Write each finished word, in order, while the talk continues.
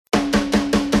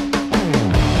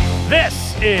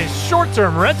This is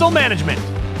Short-Term Rental Management,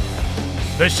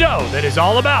 the show that is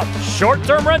all about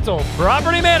short-term rental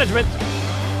property management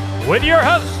with your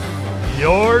host,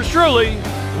 yours truly,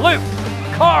 Luke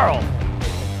Carl.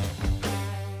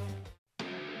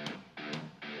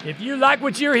 If you like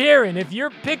what you're hearing, if you're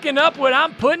picking up what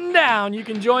I'm putting down, you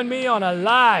can join me on a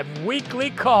live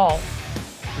weekly call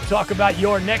to talk about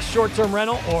your next short-term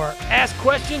rental or ask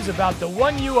questions about the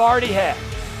one you already have.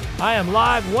 I am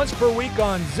live once per week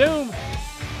on Zoom.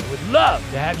 I would love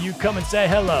to have you come and say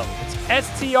hello. It's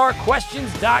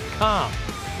strquestions.com.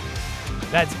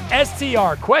 That's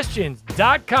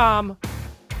strquestions.com.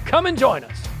 Come and join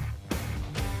us.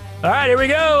 All right, here we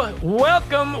go.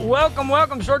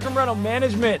 Welcome, Short-Term Rental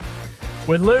Management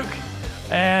with Luke.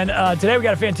 And today we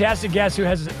got a fantastic guest who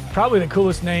has probably the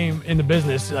coolest name in the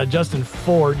business, Justin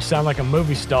Ford. Sound like a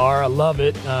movie star. I love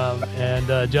it.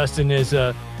 Justin is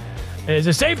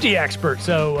a safety expert.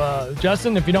 So,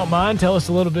 Justin, if you don't mind, tell us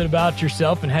a little bit about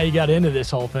yourself and how you got into this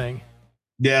whole thing.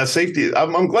 Yeah, safety.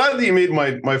 I'm glad that you made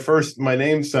my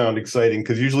name sound exciting,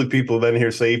 because usually people then hear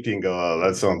safety and go, "Oh,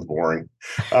 that sounds boring."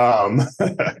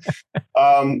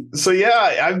 So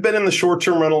yeah, I've been in the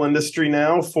short-term rental industry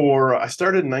now I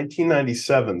started in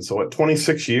 1997, so at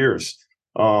 26 years.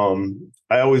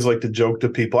 I always like to joke to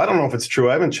people. I don't know if it's true.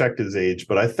 I haven't checked his age,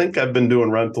 but I think I've been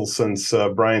doing rentals since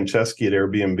Brian Chesky at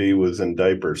Airbnb was in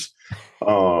diapers.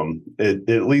 It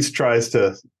at least tries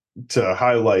to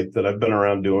highlight that I've been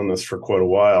around doing this for quite a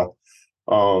while.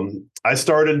 I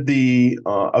started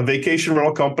a vacation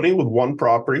rental company with one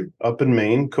property up in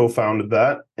Maine, co-founded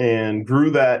that, and grew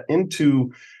that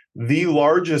into the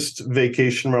largest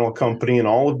vacation rental company in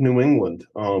all of New England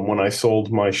when I sold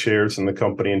my shares in the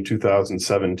company in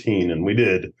 2017. And we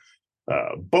did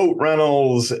boat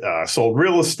rentals, sold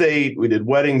real estate, we did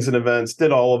weddings and events,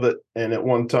 did all of it. And at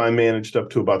one time managed up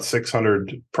to about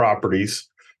 600 properties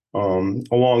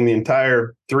along the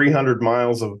entire 300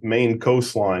 miles of Maine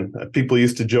coastline. People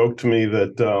used to joke to me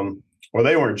that, or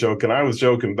they weren't joking, I was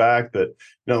joking back that,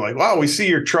 like, wow, we see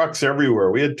your trucks everywhere.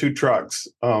 We had 2 trucks,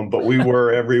 but we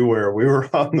were everywhere. We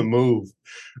were on the move.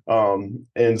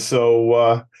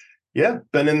 Yeah,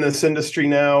 been in this industry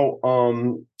now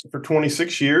for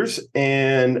 26 years,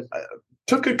 and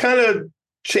took a kind of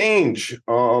change.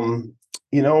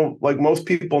 Like most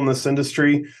people in this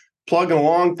industry, plugging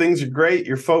along, things are great.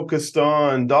 You're focused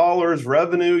on dollars,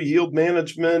 revenue, yield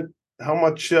management, how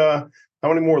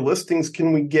many more listings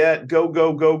can we get? Go.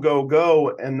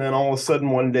 And then all of a sudden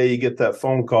one day you get that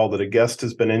phone call that a guest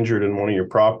has been injured in one of your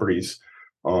properties.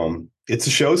 It's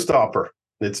a showstopper.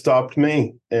 It stopped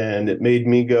me, and it made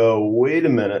me go, wait a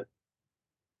minute.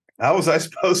 How was I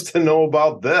supposed to know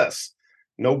about this?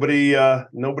 Nobody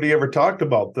ever talked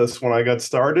about this when I got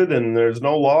started, and there's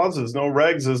no laws, there's no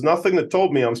regs, there's nothing that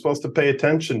told me I'm supposed to pay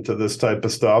attention to this type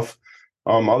of stuff,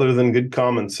 other than good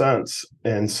common sense.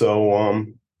 And so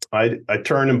I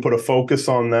turned and put a focus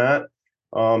on that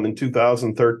in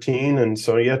 2013. And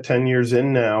so, yeah, 10 years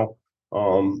in now,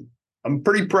 I'm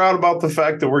pretty proud about the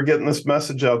fact that we're getting this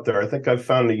message out there. I think I've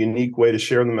found a unique way to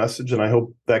share the message, and I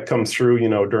hope that comes through,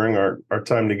 during our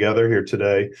time together here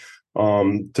today,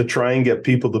 to try and get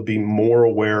people to be more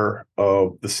aware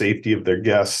of the safety of their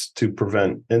guests to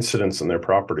prevent incidents in their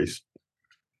properties.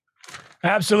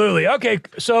 Absolutely. Okay,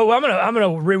 so I'm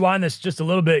gonna rewind this just a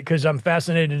little bit, because I'm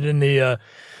fascinated in the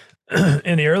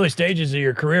in the early stages of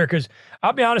your career. Because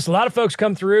I'll be honest, a lot of folks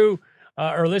come through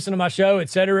or listen to my show, et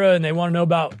cetera, and they want to know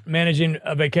about managing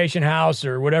a vacation house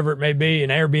or whatever it may be, an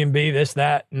Airbnb, this,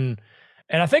 that. And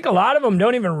I think a lot of them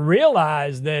don't even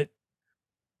realize that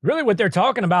really what they're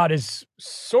talking about is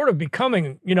sort of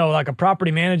becoming, like a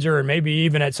property manager, and maybe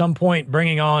even at some point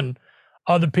bringing on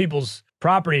other people's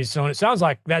properties. So it sounds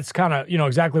like that's kind of,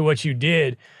 exactly what you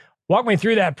did. Walk me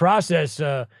through that process.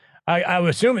 I would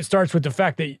assume it starts with the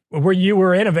fact that where you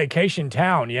were in a vacation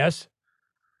town, yes?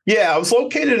 Yeah, I was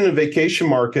located in a vacation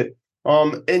market.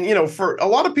 For a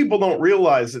lot of people don't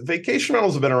realize that vacation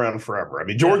rentals have been around forever. I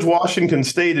mean, George Washington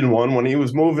stayed in one when he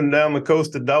was moving down the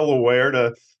coast of Delaware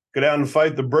to go down and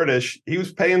fight the British. He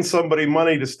was paying somebody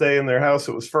money to stay in their house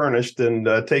that was furnished and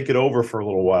take it over for a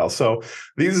little while. So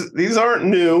these aren't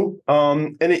new.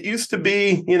 And it used to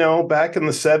be, back in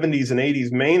the 70s and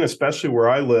 80s, Maine, especially where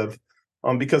I live,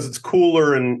 because it's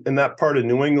cooler in that part of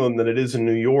New England than it is in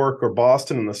New York or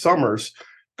Boston in the summers.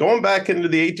 Going back into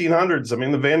the 1800s, I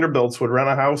mean, the Vanderbilts would rent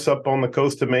a house up on the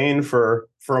coast of Maine for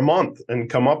a month and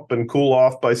come up and cool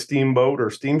off by steamboat or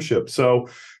steamship. So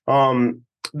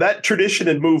that tradition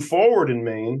had moved forward in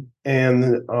Maine, and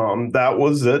that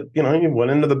was it. You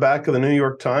went into the back of the New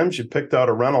York Times, you picked out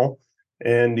a rental,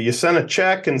 and you sent a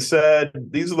check and said,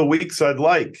 these are the weeks I'd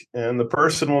like. And the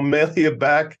person will mail you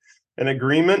back an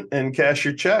agreement and cash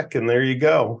your check, and there you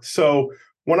go. So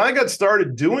when I got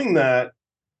started doing that,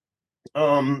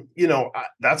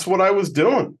 that's what I was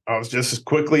doing. I was just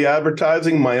quickly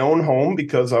advertising my own home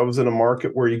because I was in a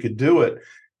market where you could do it.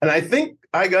 And I think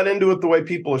I got into it the way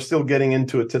people are still getting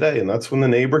into it today. And that's when the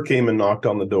neighbor came and knocked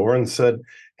on the door and said,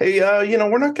 hey,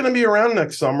 we're not going to be around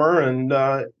next summer. And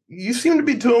you seem to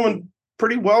be doing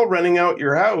pretty well renting out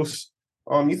your house.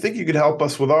 You think you could help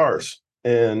us with ours?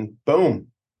 And boom,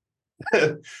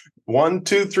 1,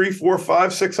 2, 3, 4,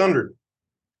 5, 600.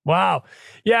 Wow.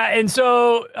 Yeah. And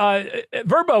so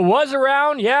Vrbo was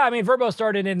around. Yeah. I mean, Vrbo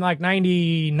started in like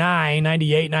 99,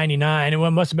 98, 99. And it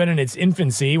must have been in its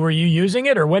infancy. Were you using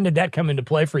it, or when did that come into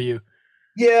play for you?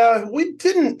 Yeah, we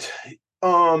didn't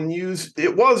use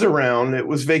it. Was around. It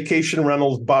was vacation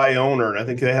rentals by owner. And I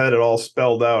think they had it all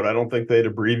spelled out. I don't think they'd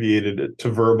abbreviated it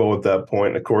to Vrbo at that point.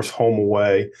 And of course,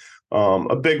 HomeAway.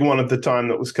 A big one at the time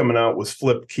that was coming out was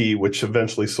FlipKey, which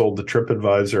eventually sold to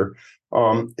TripAdvisor.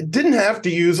 Didn't have to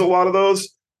use a lot of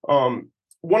those.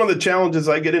 One of the challenges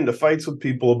I get into fights with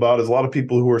people about is a lot of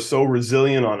people who are so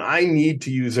resilient on, I need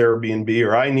to use Airbnb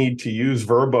or I need to use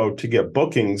Vrbo to get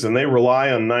bookings, and they rely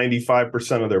on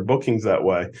 95% of their bookings that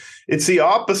way. It's the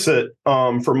opposite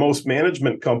for most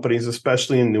management companies,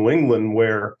 especially in New England,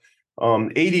 where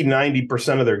 80,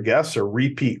 90% of their guests are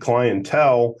repeat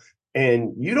clientele.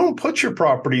 And you don't put your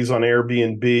properties on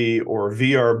Airbnb or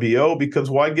VRBO because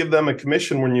why give them a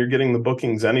commission when you're getting the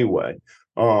bookings anyway?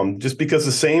 Just because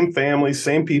the same families,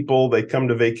 same people, they come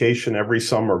to vacation every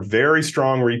summer. Very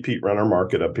strong repeat renter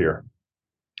market up here.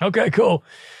 Okay, cool.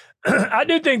 I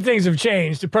do think things have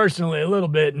changed personally a little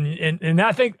bit. And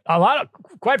I think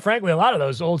quite frankly, a lot of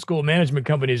those old school management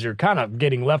companies are kind of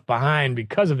getting left behind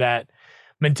because of that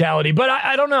mentality. But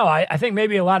I don't know. I think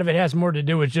maybe a lot of it has more to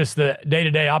do with just the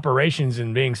day-to-day operations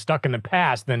and being stuck in the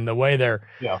past than the way they're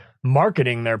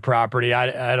marketing their property.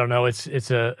 I don't know.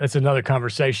 It's another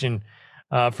conversation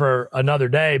for another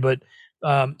day. But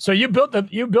so you built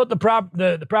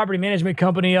the property management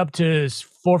company up to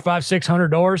 400, 500, 600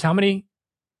 doors. How many?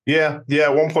 Yeah.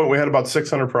 At one point we had about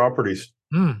 600 properties.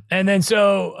 And then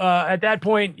so at that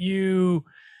point you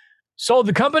sold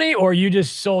the company, or you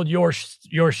just sold your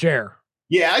share?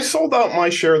 Yeah, I sold out my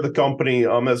share of the company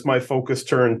as my focus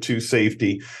turned to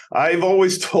safety. I've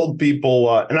always told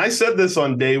people, and I said this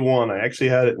on day one, I actually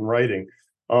had it in writing.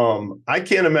 I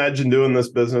can't imagine doing this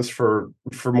business for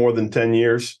more than 10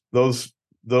 years. Those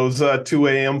 2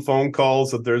 a.m. phone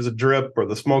calls that there's a drip or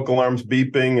the smoke alarm's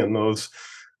beeping, and those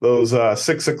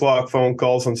 6 o'clock phone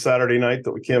calls on Saturday night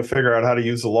that we can't figure out how to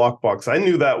use the lockbox. I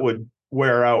knew that would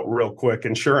wear out real quick.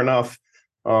 And sure enough,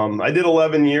 I did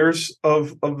 11 years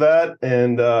of that,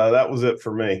 and that was it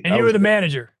for me. And you were the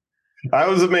manager. I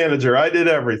was a manager. I did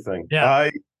everything.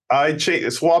 Yeah. I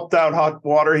swapped out hot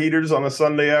water heaters on a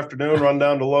Sunday afternoon, run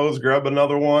down to Lowe's, grab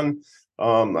another one.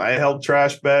 I held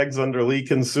trash bags under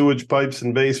leaking sewage pipes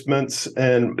in basements.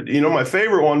 And, my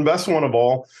favorite one, best one of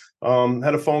all,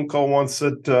 had a phone call once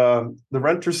that the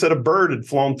renter said a bird had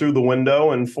flown through the window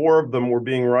and 4 of them were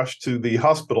being rushed to the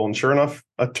hospital. And sure enough,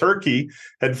 a turkey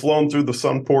had flown through the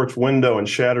sun porch window and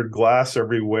shattered glass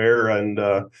everywhere and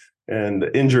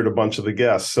injured a bunch of the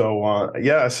guests. So,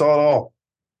 I saw it all.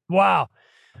 Wow.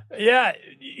 Yeah.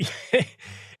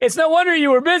 It's no wonder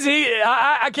you were busy.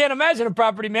 I can't imagine a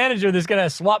property manager that's going to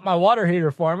swap my water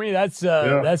heater for me.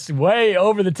 That's way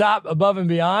over the top, above and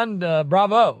beyond.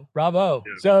 Bravo. Yeah.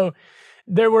 So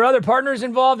there were other partners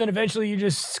involved, and eventually you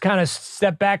just kind of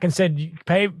stepped back and said,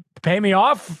 pay me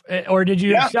off, or did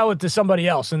you sell it to somebody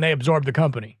else and they absorbed the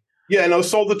company? Yeah, no,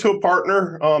 sold it to a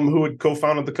partner who had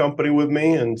co-founded the company with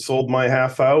me and sold my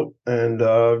half out, and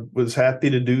was happy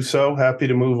to do so, happy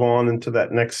to move on into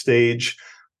that next stage.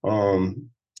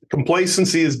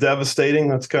 Complacency is devastating.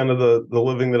 That's kind of the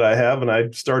living that I have. And I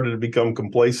started to become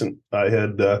complacent.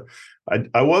 I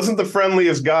wasn't the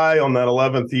friendliest guy on that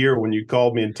 11th year when you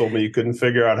called me and told me you couldn't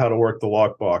figure out how to work the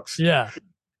lockbox. Yeah.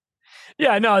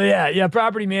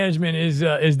 Property management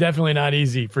is definitely not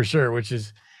easy, for sure, which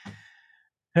is,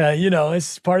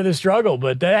 it's part of the struggle.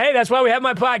 But hey, that's why we have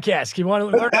my podcast. If you want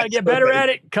to learn how to get better at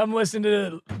it, come listen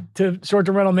to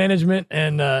short-term rental management,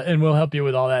 and we'll help you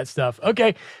with all that stuff.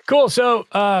 Okay, cool. So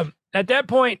at that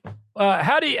point,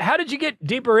 how did you get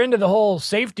deeper into the whole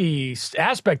safety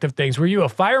aspect of things? Were you a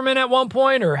fireman at one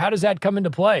point, or how does that come into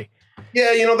play?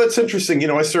 Yeah, that's interesting.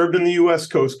 I served in the U.S.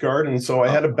 Coast Guard, and so I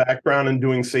had a background in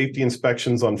doing safety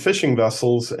inspections on fishing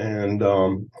vessels, and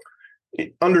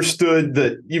understood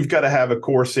that you've got to have a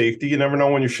core safety. You never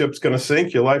know when your ship's going to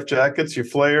sink. Your life jackets, your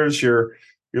flares, your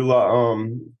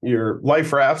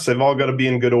life rafts, they've all got to be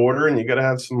in good order, and you got to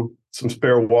have some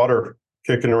spare water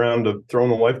kicking around to throw in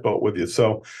the lifeboat with you.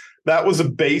 So that was a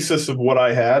basis of what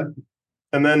I had.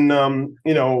 And then,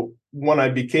 when I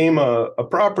became a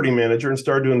property manager and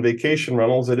started doing vacation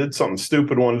rentals, I did something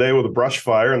stupid one day with a brush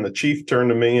fire, and the chief turned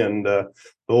to me and the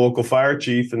local fire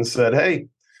chief and said, "Hey,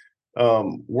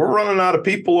 we're running out of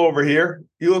people over here.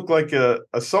 You look like a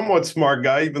somewhat smart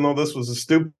guy, even though this was a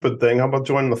stupid thing. How about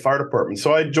joining the fire department?"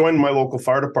 So I joined my local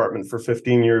fire department for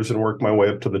 15 years and worked my way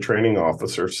up to the training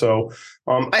officer. So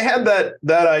I had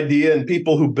that idea, and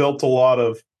people who built a lot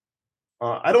of,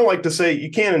 I don't like to say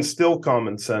you can't instill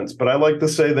common sense, but I like to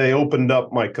say they opened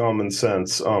up my common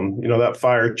sense. That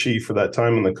fire chief for that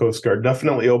time in the Coast Guard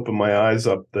definitely opened my eyes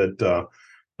up that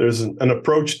there's an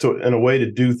approach to and a way to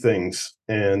do things.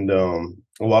 And a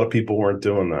lot of people weren't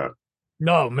doing that.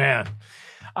 No, man.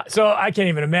 So I can't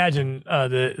even imagine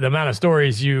the amount of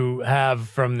stories you have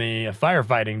from the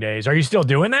firefighting days. Are you still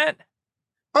doing that?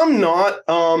 I'm not.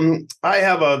 I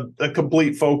have a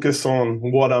complete focus on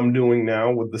what I'm doing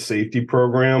now with the safety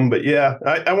program. But yeah,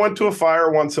 I went to a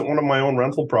fire once at one of my own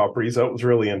rental properties. That was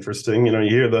really interesting. You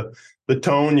hear the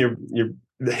tone, your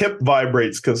hip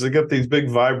vibrates because they got these big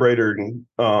vibrator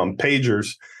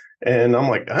pagers. And I'm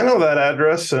like, I know that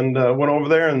address, and went over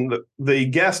there, and the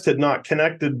guest had not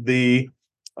connected the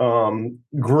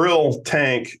grill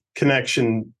tank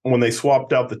connection. When they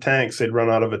swapped out the tanks, they'd run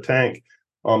out of a tank.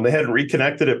 They hadn't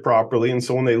reconnected it properly, and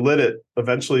so when they lit it,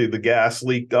 eventually the gas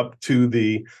leaked up to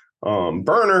the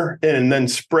burner and then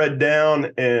spread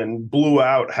down and blew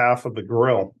out half of the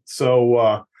grill.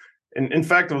 So, in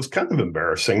fact, it was kind of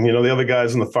embarrassing. The other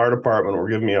guys in the fire department were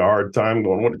giving me a hard time,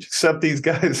 going, "What did you set these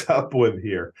guys up with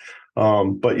here?"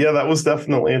 But yeah, that was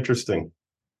definitely interesting.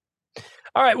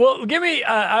 All right. Well, give me.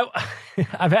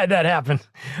 I've had that happen.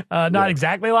 Not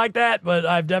exactly like that, but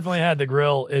I've definitely had the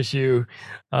grill issue,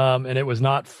 and it was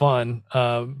not fun.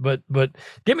 But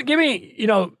give me.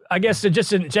 I guess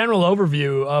just a general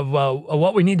overview of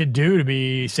what we need to do to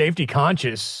be safety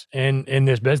conscious in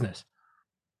this business.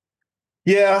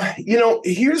 Yeah,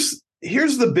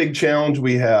 here's the big challenge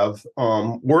we have.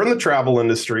 We're in the travel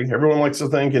industry. Everyone likes to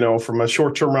think, from a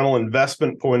short-term rental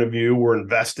investment point of view, we're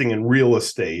investing in real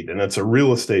estate, and it's a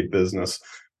real estate business.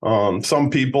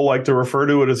 Some people like to refer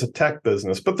to it as a tech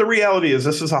business, but the reality is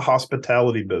this is a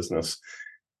hospitality business.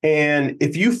 And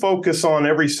if you focus on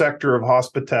every sector of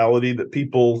hospitality that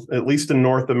people, at least in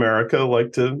North America,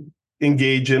 like to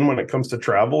engage in when it comes to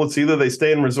travel, it's either they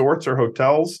stay in resorts or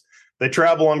hotels, they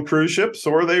travel on cruise ships,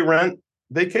 or they rent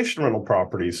vacation rental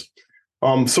properties.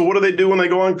 So what do they do when they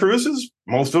go on cruises?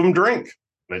 Most of them drink.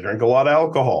 They drink a lot of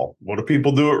alcohol. What do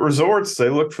people do at resorts? They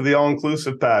look for the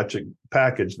all-inclusive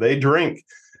package. They drink.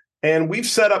 And we've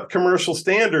set up commercial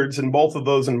standards in both of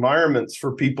those environments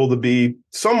for people to be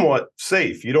somewhat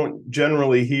safe. You don't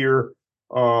generally hear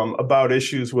about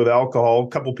issues with alcohol. A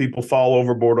couple people fall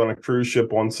overboard on a cruise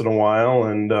ship once in a while,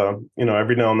 and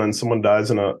every now and then someone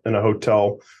dies in a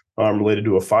hotel related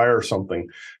to a fire or something.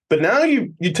 But now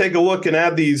you take a look and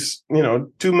add these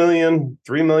 2 million,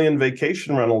 3 million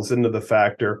vacation rentals into the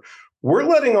factor. We're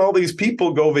letting all these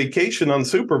people go vacation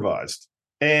unsupervised.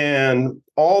 And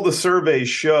all the surveys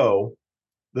show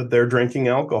that they're drinking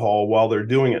alcohol while they're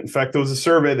doing it. In fact, there was a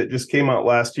survey that just came out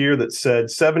last year that said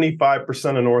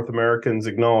 75% of North Americans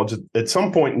acknowledge at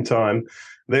some point in time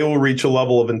they will reach a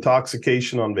level of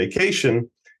intoxication on vacation.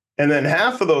 And then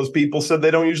half of those people said they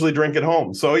don't usually drink at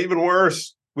home. So even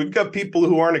worse, we've got people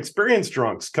who aren't experienced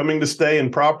drunks coming to stay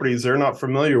in properties they're not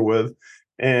familiar with.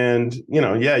 And,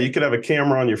 you could have a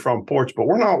camera on your front porch, but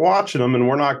we're not watching them, and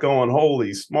we're not going,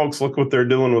 holy smokes, look what they're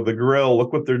doing with the grill.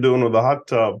 Look what they're doing with the hot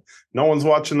tub. No one's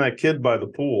watching that kid by the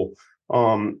pool.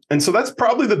 And so that's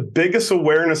probably the biggest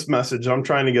awareness message I'm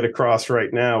trying to get across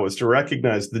right now, is to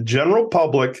recognize the general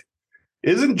public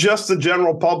isn't just the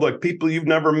general public, people you've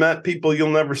never met, people you'll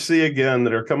never see again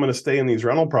that are coming to stay in these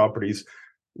rental properties.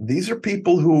 These are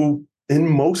people who, in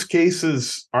most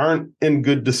cases, aren't in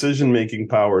good decision-making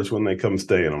powers when they come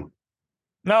stay in them.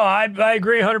 No, I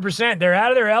agree 100%. They're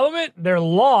out of their element. They're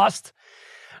lost.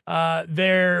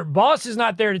 Their boss is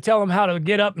not there to tell them how to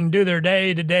get up and do their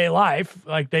day-to-day life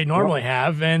like they normally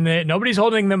have, and nobody's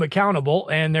holding them accountable,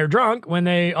 and they're drunk when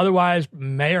they otherwise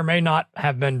may or may not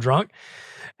have been drunk.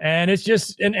 And it's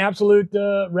just an absolute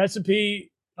recipe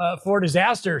for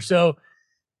disaster. So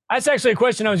that's actually a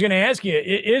question I was going to ask you.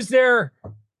 Is there...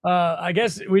 I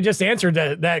guess we just answered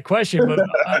that question,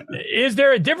 but is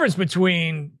there a difference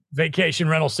between vacation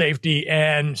rental safety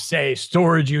and, say,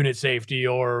 storage unit safety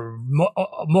or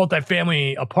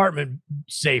multifamily apartment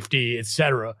safety, et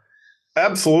cetera?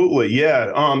 Absolutely.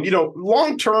 Yeah.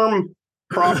 Long-term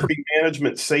property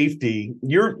management safety,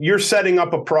 you're setting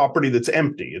up a property that's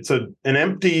empty. It's an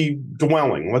empty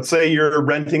dwelling. Let's say you're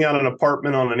renting out an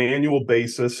apartment on an annual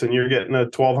basis and you're getting a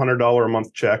 $1,200 a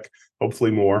month check,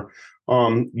 hopefully more.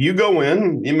 You go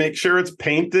in, you make sure it's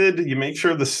painted, you make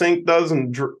sure the sink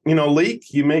doesn't,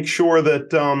 leak. You make sure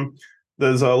that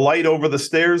there's a light over the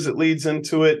stairs that leads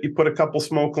into it. You put a couple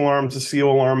smoke alarms, a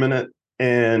CO alarm in it,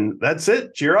 and that's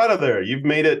it. You're out of there. You've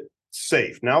made it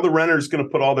safe. Now the renter is going to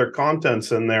put all their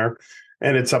contents in there,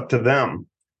 and it's up to them.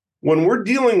 When we're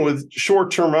dealing with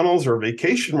short-term rentals or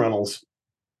vacation rentals,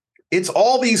 it's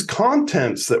all these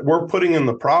contents that we're putting in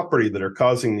the property that are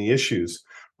causing the issues.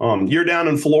 You're down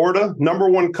in Florida, number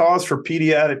one cause for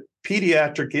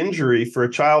pediatric injury for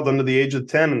a child under the age of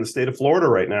 10 in the state of Florida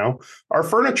right now are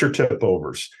furniture tip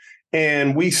overs.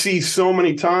 And we see so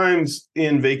many times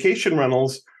in vacation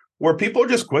rentals where people are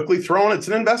just quickly throwing, it's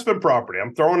an investment property.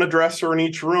 I'm throwing a dresser in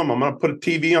each room. I'm going to put a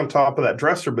TV on top of that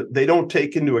dresser, but they don't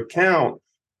take into account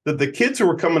that the kids who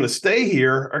are coming to stay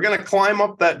here are going to climb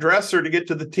up that dresser to get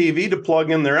to the TV to plug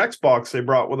in their Xbox they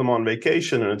brought with them on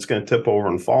vacation, and it's going to tip over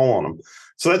and fall on them.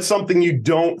 So that's something you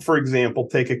don't, for example,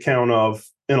 take account of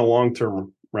in a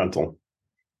long-term rental.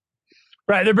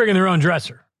 Right. They're bringing their own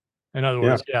dresser. In other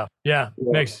words. Yeah.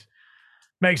 Makes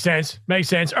sense.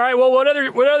 All right. Well, what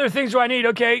other things do I need?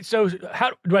 Okay. So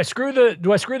how do I screw the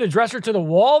dresser to the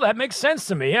wall? That makes sense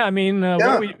to me. Yeah. I mean,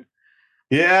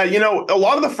 Yeah, a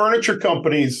lot of the furniture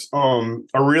companies are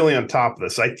really on top of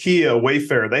this. IKEA,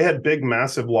 Wayfair, they had big,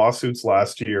 massive lawsuits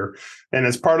last year. And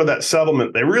as part of that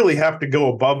settlement, they really have to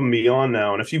go above and beyond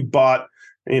now. And if you bought,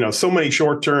 so many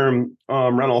short-term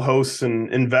rental hosts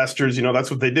and investors,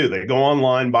 that's what they do. They go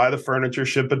online, buy the furniture,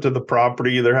 ship it to the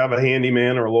property, either have a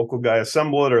handyman or a local guy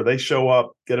assemble it, or they show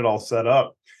up, get it all set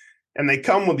up. And they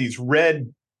come with these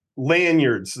red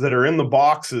lanyards that are in the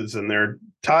boxes, and they're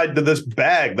tied to this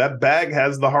bag. That bag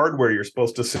has the hardware you're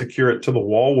supposed to secure it to the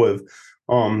wall with.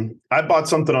 I bought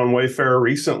something on Wayfair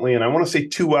recently, and I want to say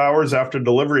 2 hours after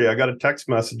delivery, I got a text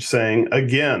message saying,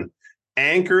 again,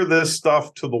 anchor this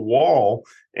stuff to the wall.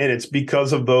 And it's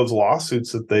because of those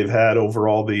lawsuits that they've had over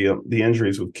all the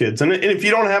injuries with kids. And if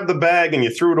you don't have the bag and you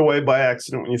threw it away by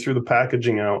accident when you threw the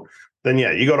packaging out, then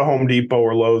you go to Home Depot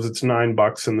or Lowe's, it's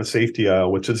 $9 in the safety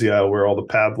aisle, which is the aisle where all the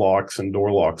padlocks and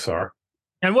door locks are.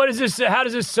 And what is this? How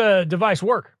does this device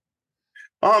work?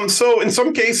 So in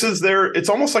some cases it's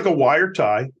almost like a wire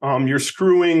tie. You're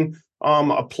screwing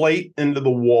a plate into the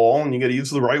wall, and you got to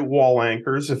use the right wall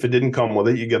anchors. If it didn't come with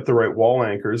it, you get the right wall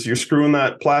anchors. You're screwing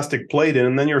that plastic plate in,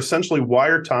 and then you're essentially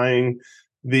wire tying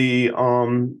the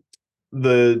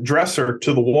dresser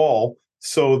to the wall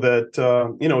so that,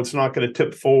 it's not going to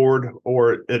tip forward,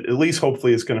 or at least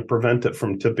hopefully it's going to prevent it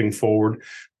from tipping forward.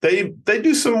 They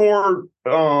do some more,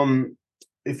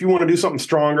 if you want to do something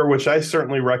stronger, which I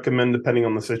certainly recommend depending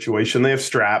on the situation, they have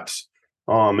straps.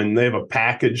 And they have a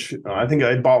package. I think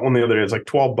I bought one the other day. It's like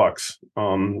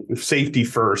 $12. Safety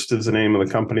First is the name of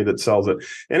the company that sells it.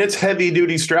 And it's heavy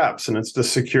duty straps, and it's to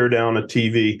secure down a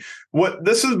TV.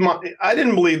 I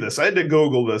didn't believe this. I had to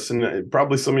Google this, and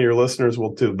probably some of your listeners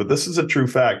will too, but this is a true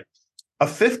fact. A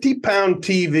 50-pound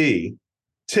TV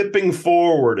tipping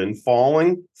forward and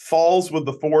falls with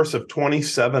the force of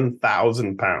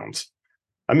 27,000 pounds.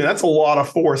 I mean, that's a lot of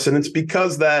force. And it's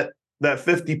because that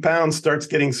 50 pounds starts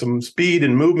getting some speed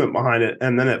and movement behind it,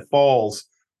 and then it falls.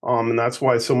 And that's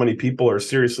why so many people are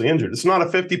seriously injured. It's not a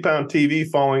 50-pound TV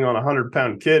falling on a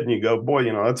 100-pound kid, and you go, boy,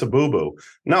 that's a boo-boo.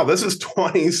 No, this is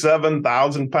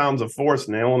 27,000 pounds of force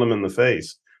nailing them in the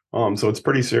face. So it's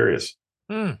pretty serious.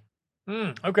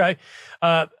 Okay.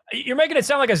 You're making it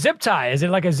sound like a zip tie. Is it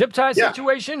like a zip tie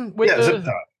situation? Zip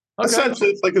tie. Okay. Essentially,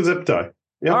 it's like a zip tie.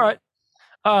 Yeah. All right.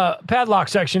 Padlock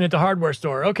section at the hardware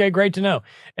store. Okay, great to know.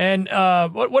 And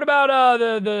what about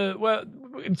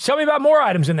tell me about more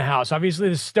items in the house. Obviously,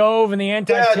 the stove and the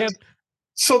anti-tip. Yeah,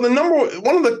 so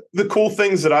one of the cool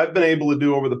things that I've been able to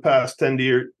do over the past 10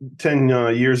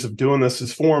 years of doing this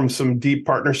is form some deep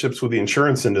partnerships with the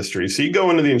insurance industry. So you go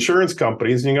into the insurance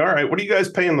companies and you go, all right, what are you guys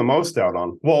paying the most out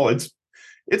on? Well,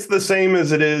 it's the same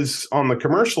as it is on the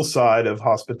commercial side of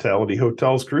hospitality,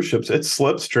 hotels, cruise ships. It's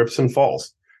slips, trips, and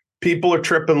falls. People are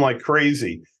tripping like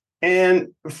crazy. And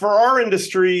for our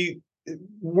industry,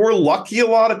 we're lucky a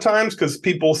lot of times because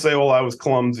people say, well, I was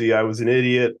clumsy, I was an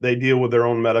idiot. They deal with their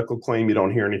own medical claim. You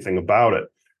don't hear anything about it.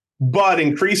 But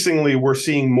increasingly, we're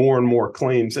seeing more and more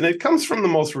claims. And it comes from the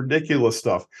most ridiculous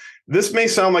stuff. This may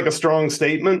sound like a strong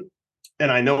statement,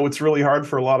 and I know it's really hard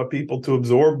for a lot of people to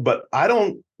absorb, but I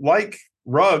don't like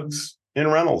rugs in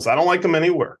rentals. I don't like them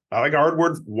anywhere. I like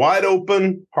wide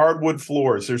open hardwood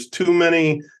floors. There's too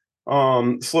many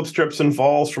slips, trips, and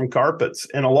falls from carpets.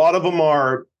 And a lot of them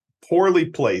are poorly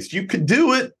placed. You could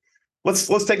do it.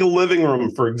 Let's take a living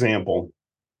room, for example.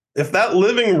 If that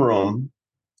living room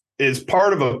is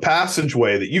part of a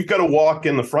passageway that you've got to walk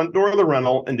in the front door of the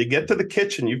rental, and to get to the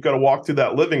kitchen, you've got to walk through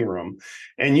that living room,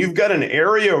 and you've got an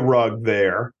area rug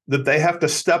there that they have to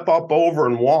step up over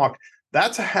and walk,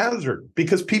 that's a hazard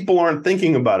because people aren't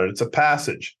thinking about it. It's a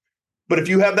passage. But if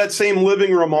you have that same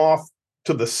living room off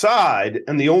to the side,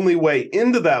 and the only way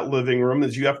into that living room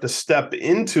is you have to step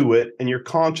into it, and you're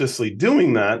consciously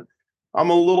doing that, I'm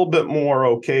a little bit more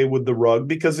okay with the rug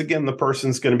because, again, the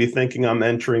person's going to be thinking I'm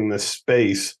entering this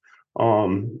space,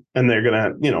 and they're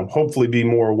going to, hopefully be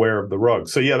more aware of the rug.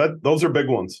 So yeah, those are big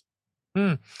ones.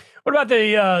 What about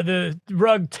the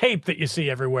rug tape that you see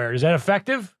everywhere? Is that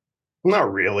effective?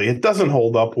 Not really. It doesn't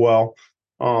hold up well.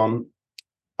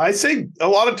 I say a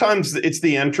lot of times it's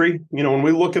the entry. When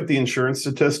we look at the insurance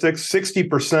statistics,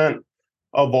 60%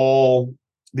 of all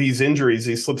these injuries,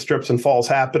 these slip, trips, and falls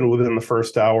happen within the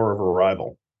first hour of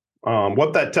arrival.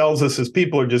 What that tells us is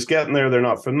people are just getting there. They're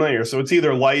not familiar. So it's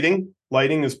either lighting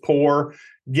is poor,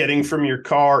 getting from your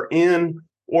car in,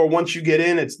 or once you get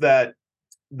in, it's that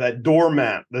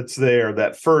doormat that's there,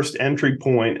 that first entry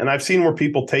point. And I've seen where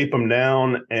people tape them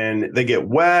down and they get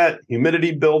wet,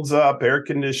 humidity builds up, air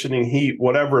conditioning, heat,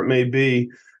 whatever it may be.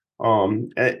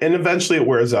 And eventually it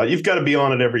wears out. You've got to be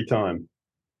on it every time.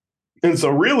 And so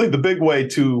really the big way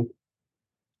to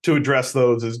address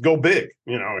those is go big,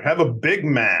 have a big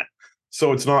mat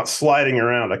so it's not sliding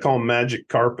around. I call them magic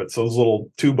carpets, those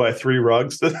little 2x3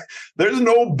 rugs. There's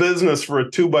no business for a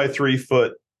 2x3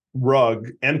 foot rug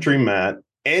entry mat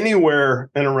anywhere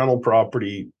in a rental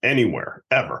property, anywhere,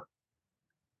 ever.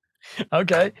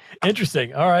 Okay.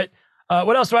 Interesting. All right.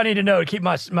 What else do I need to know to keep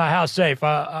my house safe?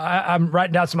 I'm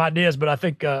writing down some ideas, but I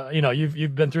think,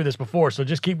 you've been through this before, so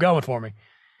just keep going for me.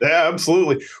 Yeah,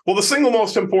 absolutely. Well, the single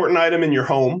most important item in your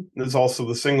home is also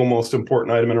the single most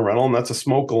important item in a rental, and that's a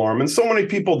smoke alarm. And so many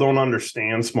people don't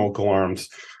understand smoke alarms.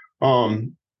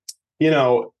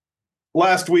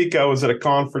 Last week I was at a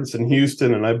conference in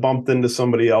Houston, and I bumped into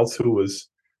somebody else who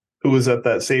was at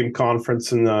that same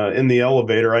conference in the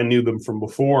elevator. I knew them from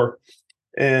before,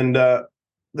 and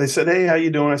they said, "Hey, how you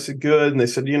doing?" I said, "Good." And they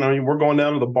said, "We're going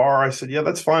down to the bar." I said, "Yeah,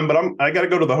 that's fine, but I got to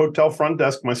go to the hotel front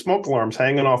desk. My smoke alarm's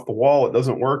hanging off the wall. It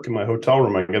doesn't work in my hotel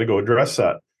room. I got to go address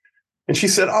that." And she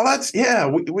said,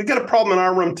 "Oh, we got a problem in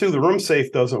our room too. The room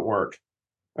safe doesn't work."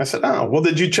 I said, "Oh, well,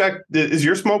 did you check? Is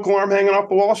your smoke alarm hanging off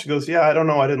the wall?" She goes, "Yeah, I don't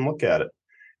know. I didn't look at it."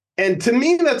 And to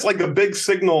me, that's like a big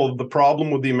signal of the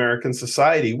problem with the American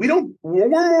society. We're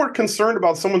more concerned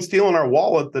about someone stealing our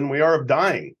wallet than we are of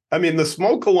dying. I mean, the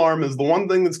smoke alarm is the one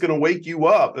thing that's going to wake you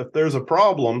up if there's a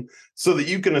problem so that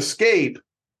you can escape.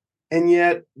 And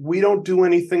yet we don't do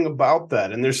anything about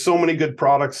that. And there's so many good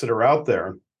products that are out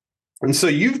there. And so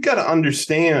you've got to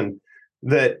understand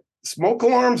that smoke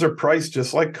alarms are priced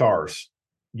just like cars.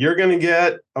 You're going to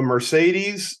get a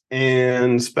Mercedes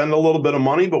and spend a little bit of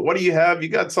money, but what do you have? You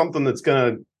got something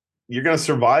you're going to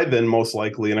survive in, most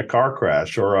likely in a car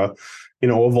crash or a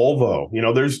Volvo.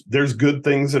 There's good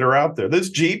things that are out there. There's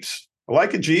Jeeps. I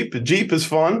like a Jeep. A Jeep is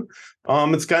fun.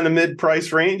 It's kind of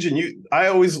mid-price range. And I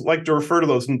always like to refer to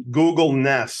those Google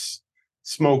Nest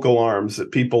smoke alarms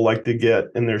that people like to get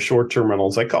in their short-term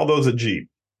rentals. I call those a Jeep.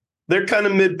 They're kind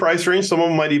of mid-price range. Some of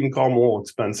them might even call them a little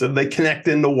expensive. They connect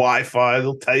into Wi-Fi.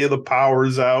 They'll tell you the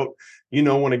power's out,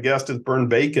 when a guest has burned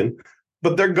bacon.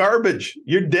 But they're garbage.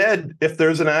 You're dead if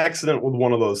there's an accident with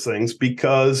one of those things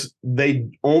because they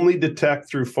only detect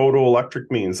through photoelectric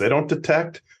means. They don't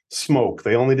detect smoke.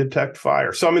 They only detect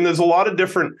fire. So, there's a lot of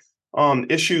different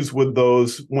issues with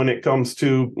those when it comes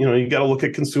to, you got to look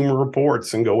at consumer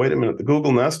reports and go, wait a minute, the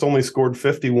Google Nest only scored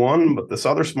 51, but this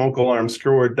other smoke alarm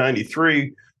scored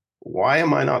 93. Why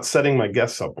am I not setting my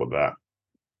guests up with that?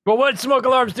 Well, what smoke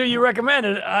alarms do you recommend?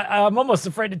 I'm almost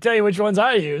afraid to tell you which ones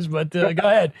I use, but go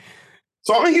ahead.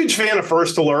 So I'm a huge fan of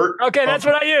First Alert. Okay, that's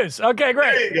what I use. Okay,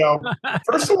 great. There you go.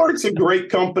 First Alert's a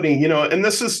great company, and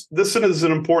this is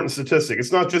an important statistic.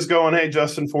 It's not just going, hey,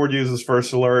 Justin Ford uses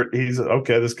First Alert. He's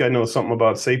okay. This guy knows something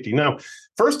about safety. No,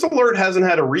 First Alert hasn't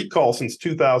had a recall since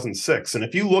 2006. And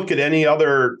if you look at any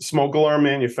other smoke alarm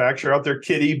manufacturer out there,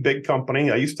 Kitty, big company.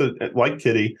 I used to like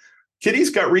Kitty.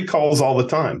 Kitty's got recalls all the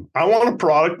time. I want a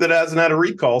product that hasn't had a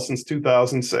recall since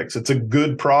 2006. It's a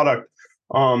good product.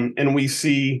 And we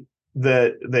see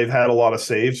that they've had a lot of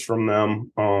saves from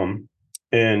them.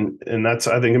 And that's,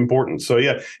 I think, important. So,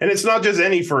 yeah. And it's not just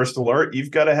any First Alert. You've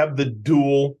got to have the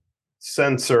dual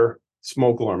sensor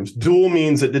smoke alarms. Dual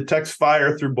means it detects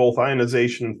fire through both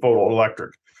ionization and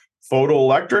photoelectric.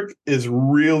 Photoelectric is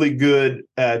really good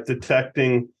at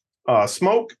detecting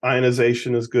smoke.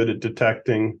 Ionization is good at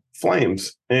detecting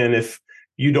flames. And if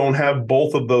you don't have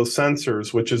both of those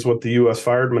sensors, which is what the U.S.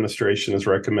 Fire Administration has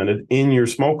recommended in your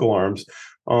smoke alarms.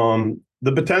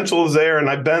 The potential is there, and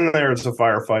I've been there as a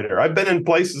firefighter. I've been in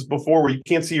places before where you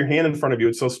can't see your hand in front of you.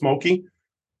 It's so smoky,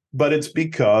 but it's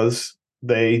because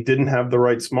they didn't have the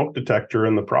right smoke detector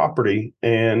in the property,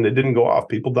 and it didn't go off.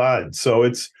 People died. So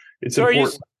it's so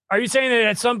important. Are you saying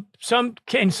that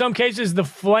in some cases the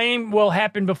flame will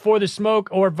happen before the smoke,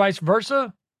 or vice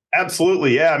versa?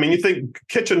 Absolutely, yeah. I mean, you think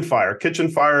kitchen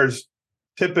fires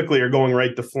typically are going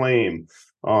right to flame.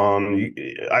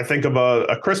 I think of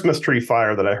a Christmas tree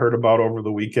fire that I heard about over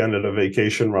the weekend at a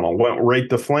vacation rental, went right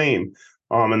to flame.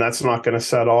 And that's not going to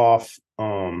set off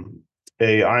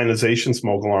a ionization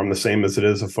smoke alarm the same as it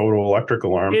is a photoelectric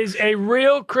alarm. Is a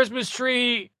real Christmas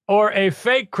tree or a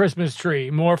fake Christmas tree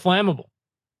more flammable?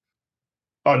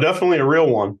 Oh, definitely a real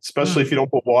one, especially if you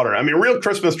don't put water. I mean, real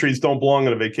Christmas trees don't belong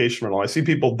in a vacation rental. I see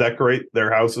people decorate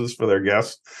their houses for their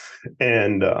guests,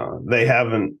 and they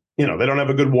haven't, they don't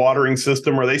have a good watering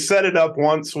system, or they set it up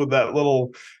once with that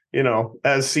little,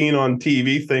 as seen on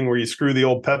TV thing where you screw the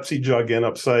old Pepsi jug in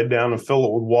upside down and fill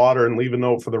it with water and leave a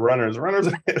note for the runners. Runners,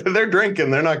 they're drinking.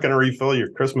 They're not going to refill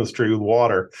your Christmas tree with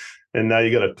water. And now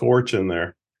you got a torch in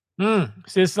there.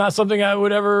 See, it's not something I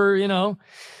would ever,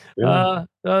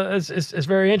 it's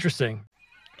very interesting.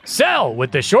 Sell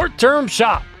with the Short-Term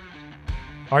Shop.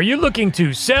 Are you looking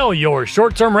to sell your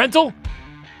short-term rental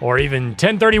or even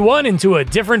 1031 into a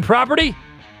different property?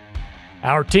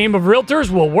 Our team of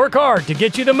realtors will work hard to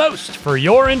get you the most for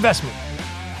your investment.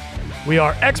 We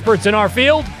are experts in our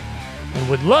field and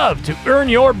would love to earn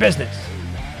your business.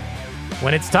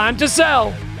 When it's time to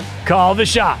sell, call the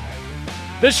shop.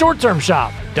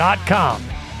 TheShortTermShop.com.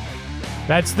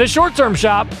 That's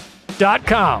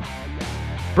TheShortTermShop.com.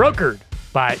 Brokered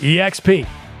by EXP.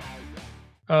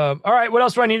 All right, what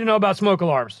else do I need to know about smoke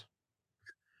alarms?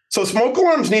 So smoke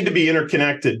alarms need to be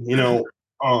interconnected.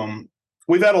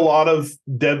 We've had a lot of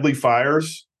deadly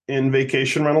fires in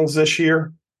vacation rentals this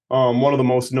year. One of the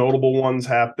most notable ones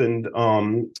happened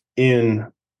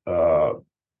in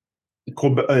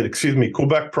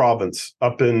Quebec province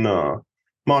up in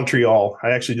Montreal. I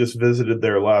actually just visited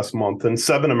there last month, and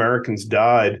 7 Americans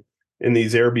died in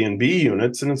these Airbnb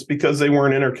units, and it's because they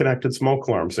weren't interconnected smoke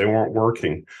alarms. They weren't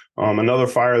working. Another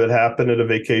fire that happened at a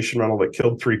vacation rental that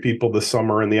killed 3 people this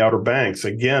summer in the Outer Banks.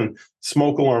 Again,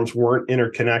 smoke alarms weren't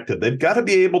interconnected. They've got to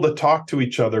be able to talk to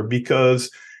each other,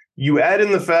 because you add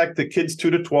in the fact that kids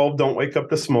 2 to 12 don't wake up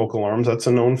to smoke alarms. That's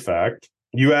a known fact.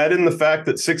 You add in the fact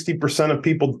that 60% of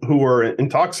people who are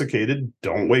intoxicated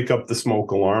don't wake up to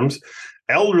smoke alarms.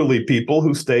 Elderly people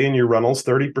who stay in your rentals,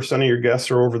 30% of your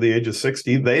guests are over the age of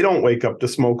 60. They don't wake up to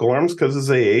smoke alarms because as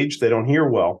they age, they don't hear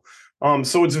well.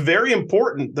 So it's very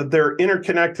important that they're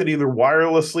interconnected either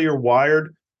wirelessly or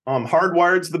wired.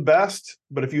 Hardwired's the best,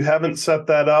 but if you haven't set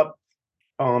that up,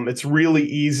 it's really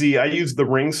easy. I use the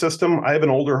Ring system. I have an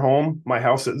older home. My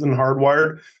house isn't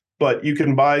hardwired, but you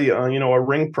can buy a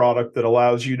Ring product that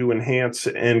allows you to enhance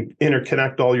and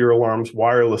interconnect all your alarms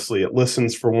wirelessly. It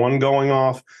listens for one going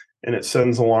off, and it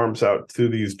sends alarms out through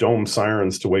these dome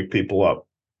sirens to wake people up.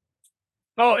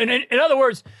 Oh, and in other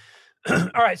words, all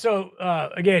right, so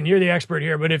again, you're the expert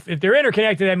here, but if they're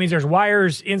interconnected, that means there's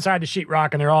wires inside the sheetrock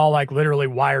and they're all like literally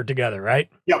wired together, right?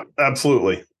 Yep,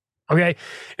 absolutely. Okay.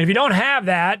 And if you don't have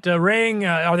that, Ring,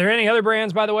 are there any other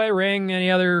brands, by the way? Ring,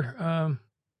 any other?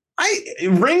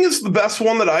 Ring is the best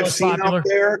one that I've seen popular out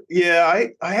there. Yeah,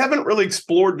 I haven't really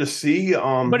explored to see.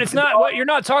 But it's not, you're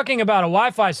not talking about a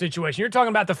Wi-Fi situation. You're talking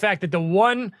about the fact that the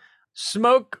one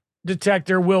smoke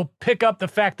detector will pick up the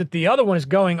fact that the other one is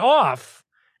going off.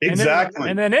 Exactly.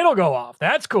 And then it'll go off.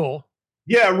 That's cool.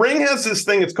 Yeah, Ring has this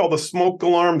thing. It's called the Smoke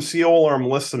Alarm CO Alarm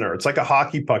Listener. It's like a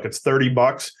hockey puck. It's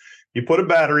 $30. You put a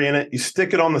battery in it. You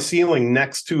stick it on the ceiling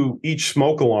next to each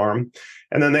smoke alarm.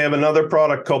 And then they have another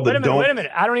product called the Dome. Wait a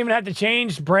minute. I don't even have to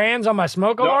change brands on my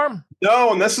smoke alarm?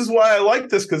 No, and this is why I like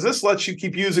this, because this lets you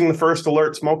keep using the First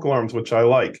Alert smoke alarms, which I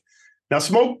like. Now,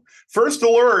 First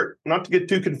Alert, not to get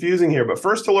too confusing here, but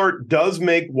First Alert does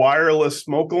make wireless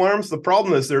smoke alarms. The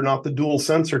problem is they're not the dual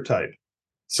sensor type.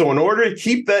 So in order to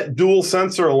keep that dual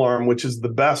sensor alarm, which is the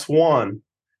best one,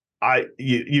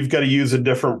 you've got to use a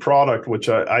different product, which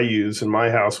I use in my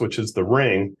house, which is the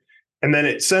Ring. And then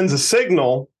it sends a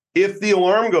signal if the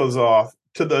alarm goes off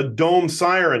to the dome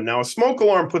siren. Now, a smoke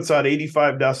alarm puts out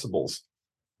 85 decibels.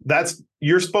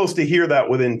 You're supposed to hear that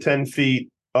within 10 feet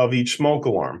of each smoke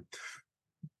alarm.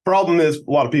 Problem is,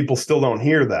 a lot of people still don't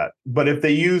hear that. But if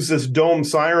they use this dome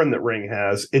siren that Ring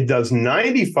has, it does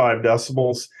 95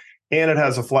 decibels, and it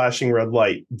has a flashing red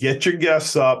light. Get your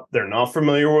guests up. They're not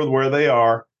familiar with where they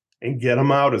are. and get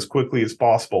them out as quickly as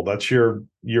possible. That's your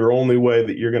only way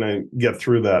that you're going to get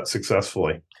through that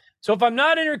successfully. So if I'm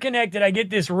not interconnected, I get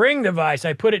this Ring device.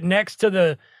 I put it next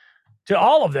to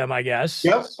all of them, I guess.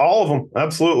 Yep, all of them.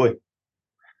 Absolutely.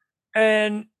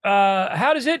 And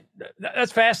how does it?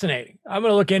 That's fascinating. I'm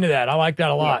going to look into that. I like that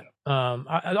a lot. Off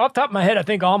the top of my head, I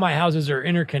think all my houses are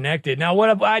interconnected. Now,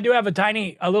 what I do have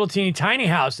a little teeny tiny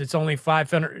house. It's only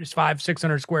 600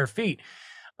 square feet.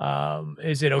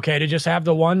 Is it okay to just have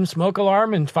the one smoke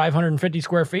alarm and 550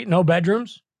 square feet, no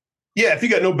bedrooms? Yeah, if you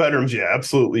got no bedrooms, yeah,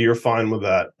 absolutely, you're fine with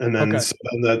that. And then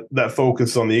that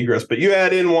focus on the egress. But you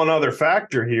add in one other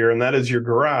factor here, and that is your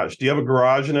garage. Do you have a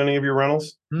garage in any of your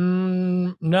rentals?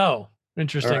 No.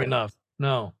 Interesting enough,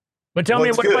 no. But tell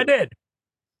me, what if I did?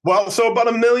 Well, so about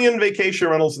 1 million vacation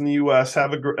rentals in the U.S.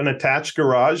 have an attached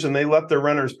garage, and they let their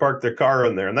renters park their car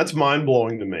in there, and that's mind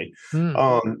blowing to me.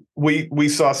 We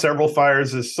saw several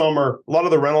fires this summer. A lot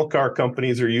of the rental car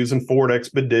companies are using Ford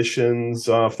Expeditions,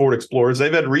 Ford Explorers.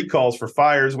 They've had recalls for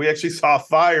fires. We actually saw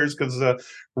fires because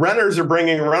renters are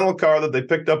bringing a rental car that they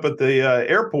picked up at the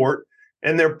airport,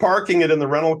 and they're parking it in the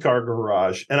rental car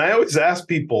garage. And I always ask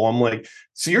people, I'm like,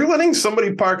 so you're letting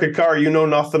somebody park a car you know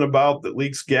nothing about that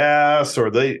leaks gas,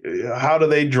 or how do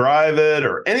they drive it,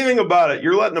 or anything about it?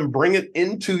 You're letting them bring it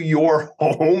into your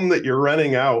home that you're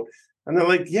renting out. And they're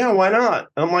like, yeah, why not?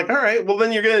 And I'm like, all right, well,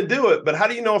 then you're going to do it. But how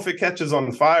do you know if it catches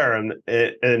on fire?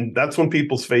 And that's when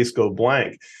people's face go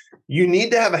blank. You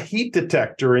need to have a heat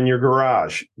detector in your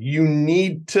garage. You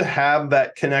need to have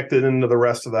that connected into the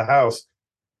rest of the house.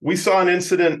 We saw an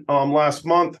incident last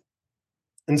month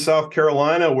in South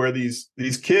Carolina where these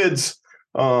kids,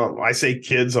 I say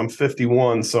kids, I'm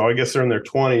 51, so I guess they're in their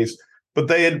 20s, but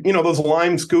they had, those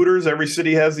Lime scooters. Every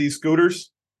city has these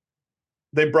scooters.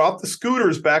 They brought the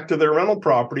scooters back to their rental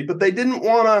property, but they didn't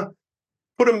want to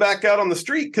put them back out on the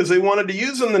street because they wanted to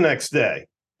use them the next day.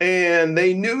 And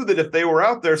they knew that if they were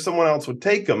out there, someone else would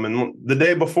take them. And the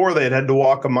day before, they had to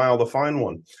walk a mile to find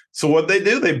one. So what they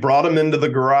do, they brought them into the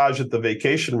garage at the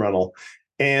vacation rental.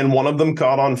 And one of them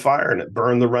caught on fire and it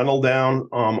burned the rental down.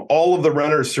 All of the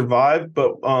renters survived,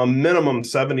 but minimum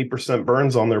 70%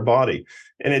 burns on their body.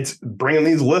 And it's bringing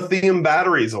these lithium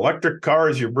batteries, electric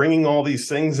cars. You're bringing all these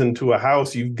things into a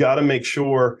house. You've got to make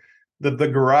sure that the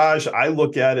garage, I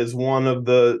look at as one of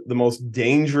the most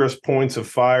dangerous points of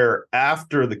fire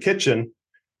after the kitchen,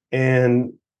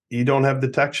 and you don't have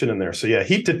detection in there. So yeah,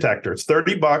 heat detector, it's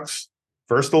 $30.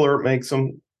 First Alert makes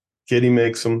them, Kitty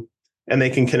makes them, and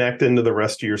they can connect into the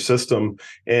rest of your system.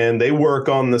 And they work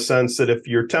on the sense that if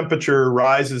your temperature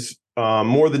rises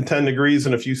more than 10 degrees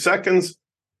in a few seconds,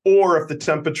 or if the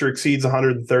temperature exceeds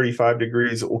 135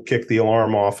 degrees, it will kick the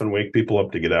alarm off and wake people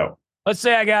up to get out. Let's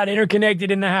say I got interconnected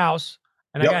in the house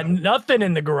and I got nothing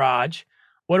in the garage.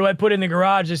 What do I put in the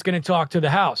garage that's going to talk to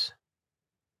the house?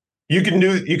 You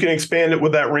can expand it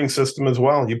with that Ring system as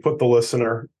well. You put the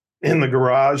listener in the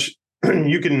garage.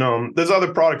 You can, there's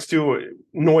other products too,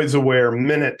 Noise Aware,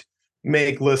 Minute,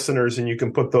 make listeners, and you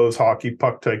can put those hockey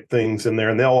puck type things in there,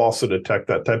 and they'll also detect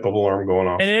that type of alarm going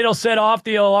off. And it'll set off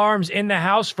the alarms in the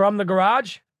house from the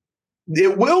garage?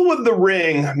 It will with the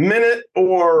Ring, Minute,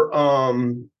 or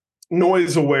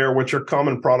Noise Aware, which are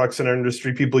common products in our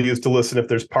industry people use to listen if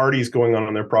there's parties going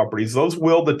on their properties. Those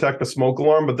will detect a smoke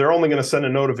alarm, but they're only going to send a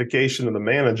notification to the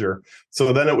manager.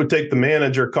 So then it would take the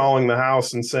manager calling the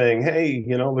house and saying, hey,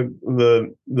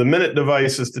 the Minute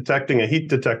device is detecting a heat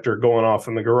detector going off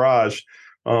in the garage.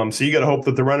 So you got to hope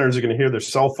that the renters are going to hear their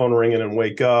cell phone ringing and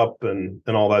wake up and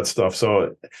all that stuff.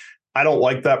 So I don't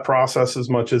like that process as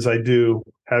much as I do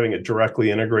having it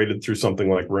directly integrated through something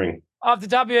like Ring. Off the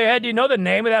top of your head, do you know the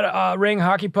name of that Ring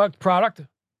hockey puck product?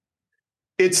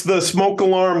 It's the Smoke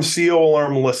Alarm CO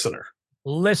Alarm Listener.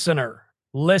 Listener.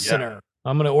 Yeah.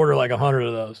 I'm going to order like 100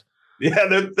 of those. Yeah,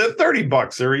 they're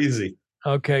 $30. They're easy.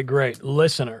 Okay, great.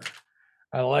 Listener.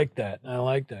 I like that.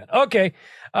 Okay.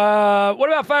 What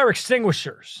about fire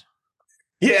extinguishers?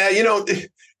 Yeah,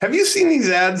 have you seen these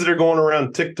ads that are going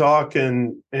around TikTok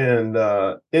and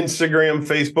Instagram,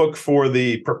 Facebook for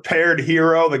the prepared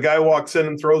hero? The guy walks in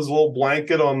and throws a little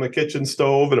blanket on the kitchen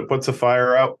stove and it puts a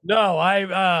fire out. No,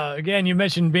 again, you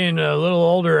mentioned being a little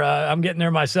older. I'm getting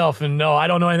there myself, and no, I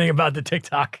don't know anything about the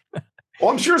TikTok. Well,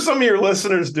 I'm sure some of your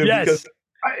listeners do. Yes. Because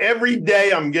every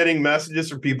day I'm getting messages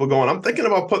from people going, I'm thinking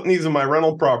about putting these in my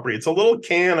rental property. It's a little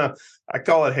can of, I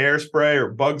call it hairspray or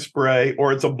bug spray,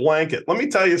 or it's a blanket. Let me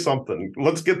tell you something.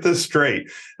 Let's get this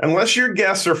straight. Unless your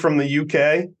guests are from the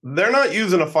UK, they're not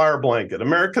using a fire blanket.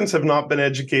 Americans have not been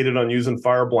educated on using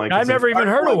fire blankets. I've never even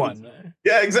heard of one.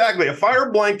 Yeah, exactly. A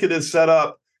fire blanket is set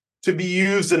up to be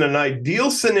used in an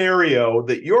ideal scenario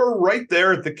that you're right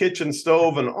there at the kitchen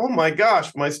stove and, oh my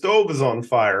gosh, my stove is on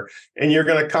fire. And you're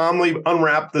going to calmly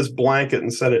unwrap this blanket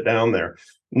and set it down there.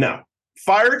 No,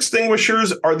 fire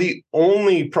extinguishers are the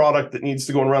only product that needs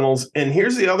to go in rentals. And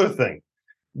here's the other thing.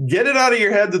 Get it out of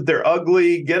your head that they're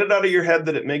ugly. Get it out of your head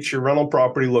that it makes your rental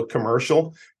property look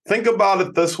commercial. Think about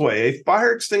it this way. A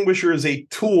fire extinguisher is a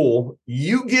tool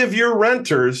you give your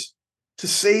renters to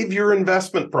save your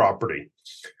investment property.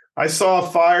 I saw a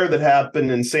fire that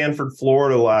happened in Sanford,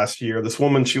 Florida last year. This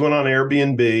woman, she went on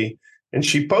Airbnb and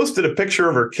she posted a picture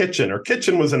of her kitchen. Her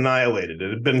kitchen was annihilated. It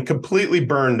had been completely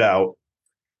burned out.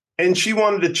 And she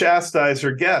wanted to chastise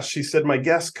her guests. She said, my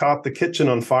guests caught the kitchen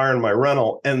on fire in my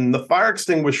rental, and the fire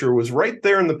extinguisher was right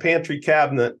there in the pantry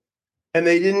cabinet, and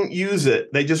they didn't use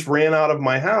it. They just ran out of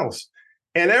my house.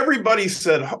 And everybody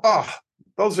said, oh,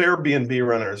 those Airbnb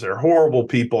renters are horrible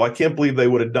people. I can't believe they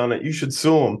would have done it. You should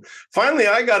sue them. Finally,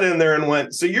 I got in there and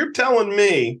went, so you're telling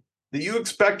me that you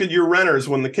expected your renters,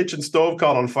 when the kitchen stove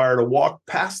caught on fire, to walk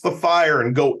past the fire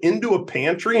and go into a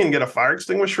pantry and get a fire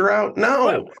extinguisher out? No.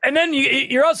 Well, and then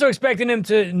you're also expecting them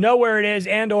to know where it is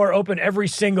and or open every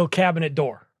single cabinet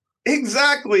door.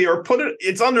 Exactly. Or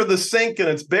it's under the sink and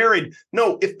it's buried.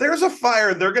 No, if there's a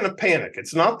fire, they're going to panic.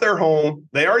 It's not their home.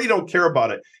 They already don't care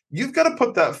about it. You've got to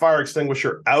put that fire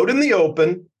extinguisher out in the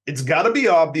open. It's got to be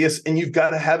obvious, and you've got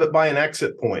to have it by an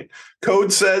exit point.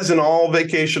 Code says in all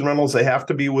vacation rentals, they have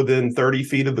to be within 30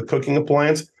 feet of the cooking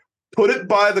appliance. Put it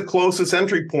by the closest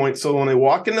entry point, so when they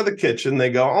walk into the kitchen, they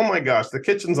go, oh my gosh, the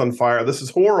kitchen's on fire. This is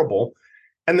horrible.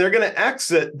 And they're going to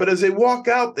exit. But as they walk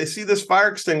out, they see this fire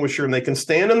extinguisher, and they can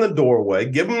stand in the doorway,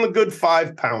 give them the good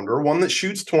 5-pounder, one that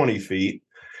shoots 20 feet.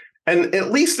 And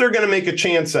at least they're going to make a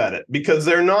chance at it, because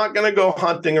they're not going to go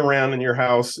hunting around in your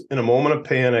house in a moment of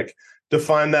panic to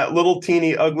find that little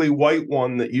teeny ugly white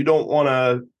one that you don't want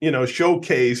to,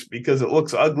 showcase because it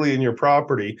looks ugly in your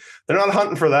property. They're not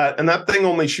hunting for that. And that thing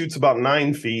only shoots about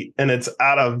 9 feet, and it's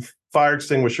out of fire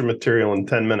extinguisher material in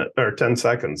 10 minutes or 10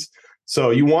 seconds.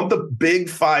 So you want the big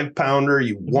 5-pounder.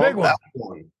 You want that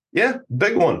one. Yeah,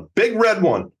 big one, big red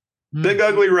one, big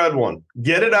ugly red one.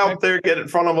 Get it out there, get it in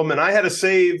front of them. And I had to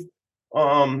save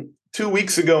 2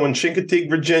 weeks ago in Chincoteague,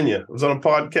 Virginia. I was on a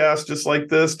podcast just like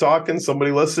this talking.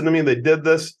 Somebody listened to me. They did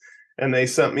this, and they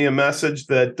sent me a message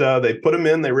that they put them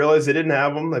in. They realized they didn't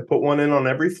have them. They put one in on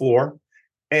every floor.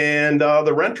 And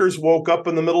the renters woke up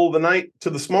in the middle of the night to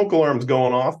the smoke alarms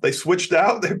going off. They switched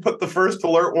out. They put the first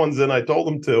alert ones in. I told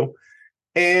them to.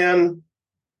 And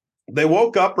they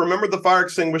woke up, remembered the fire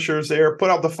extinguishers there, put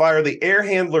out the fire. The air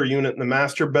handler unit in the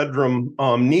master bedroom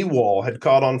knee wall had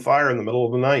caught on fire in the middle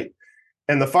of the night.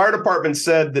 And the fire department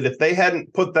said that if they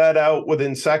hadn't put that out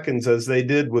within seconds, as they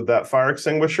did with that fire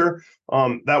extinguisher,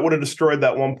 that would have destroyed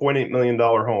that $1.8 million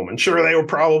home. And sure, they were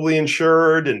probably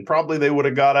insured, and probably they would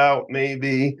have got out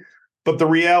maybe. But the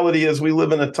reality is, we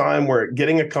live in a time where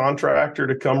getting a contractor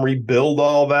to come rebuild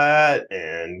all that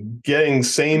and getting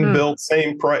same built,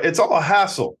 same price, it's all a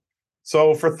hassle.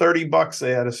 So for $30,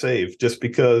 they had to save just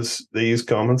because they use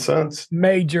common sense.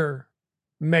 Major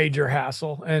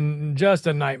hassle and just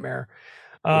a nightmare.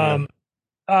 How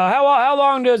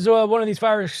long does one of these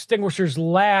fire extinguishers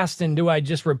last? And do I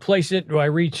just replace it? Do I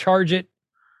recharge it?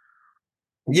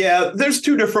 Yeah, there's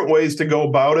two different ways to go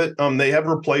about it. They have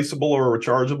replaceable or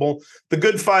rechargeable. The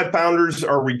good 5-pounders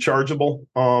are rechargeable,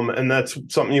 and that's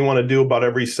something you want to do about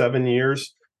every 7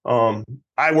 years.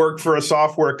 I work for a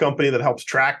software company that helps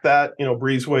track that.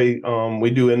 Breezeway, we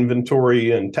do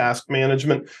inventory and task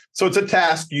management. So it's a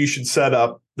task you should set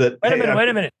up that. Wait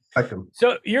a minute.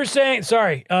 So you're saying,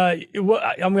 sorry, I'm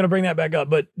going to bring that back up,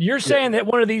 but you're saying that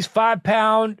one of these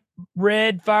 5-pound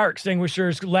red fire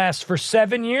extinguishers lasts for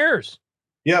 7 years.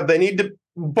 Yeah, they need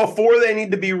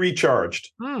to be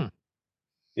recharged.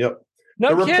 Yep.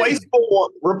 No the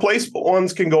replaceable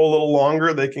ones can go a little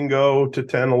longer. They can go to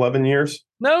 10, 11 years.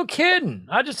 No kidding.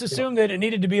 I just assumed that it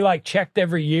needed to be like checked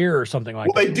every year or something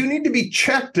like that. They do need to be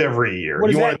checked every year.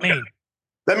 What does that mean?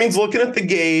 That means looking at the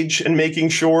gauge and making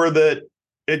sure that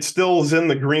it still is in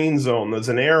the green zone. There's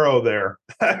an arrow there.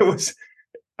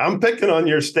 I'm picking on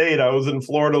your state. I was in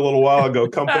Florida a little while ago.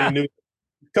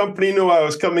 Company knew I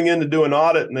was coming in to do an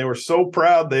audit, and they were so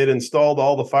proud they had installed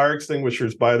all the fire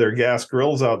extinguishers by their gas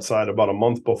grills outside about a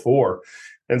month before.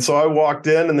 And so I walked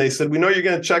in, and they said, we know you're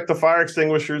going to check the fire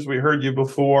extinguishers. We heard you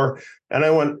before. And I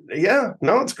went, yeah,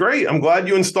 no, it's great. I'm glad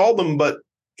you installed them, but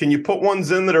can you put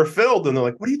ones in that are filled? And they're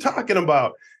like, what are you talking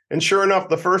about? And sure enough,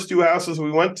 the first 2 houses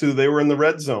we went to, they were in the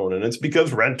red zone, and it's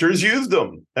because renters used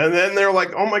them. And then they're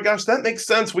like, oh my gosh, that makes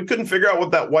sense. We couldn't figure out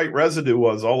what that white residue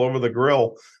was all over the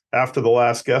grill after the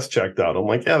last guest checked out. I'm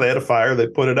like, yeah, they had a fire. They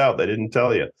put it out. They didn't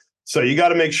tell you. So you got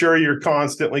to make sure you're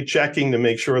constantly checking to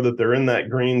make sure that they're in that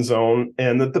green zone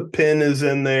and that the pin is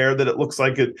in there, that it looks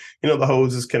like it, the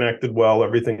hose is connected well,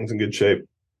 everything's in good shape.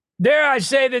 Dare I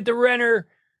say that the renter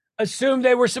assumed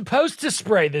they were supposed to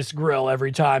spray this grill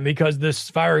every time because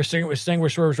this fire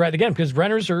extinguisher was right again, because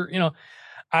renters are,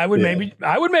 I would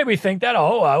maybe think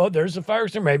that, there's a fire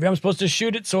extinguisher. Maybe I'm supposed to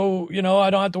shoot it so, I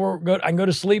don't have to I can go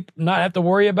to sleep, not have to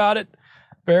worry about it.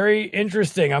 Very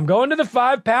interesting. I'm going to the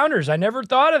 5-pounders. I never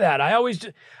thought of that.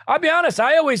 I'll be honest,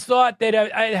 I always thought that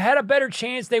I had a better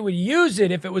chance they would use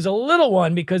it if it was a little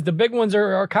one, because the big ones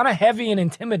are kind of heavy and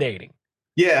intimidating.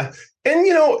 Yeah. And,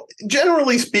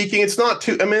 generally speaking, it's not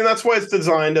too, that's why it's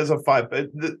designed as a 5.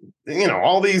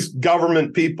 All these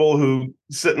government people who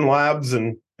sit in labs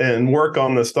and work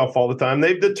on this stuff all the time,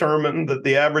 they've determined that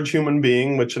the average human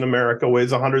being, which in America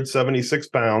weighs 176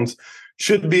 pounds,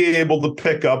 should be able to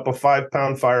pick up a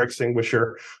 5-pound fire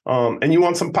extinguisher. And you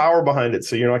want some power behind it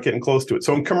so you're not getting close to it.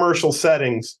 So in commercial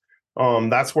settings,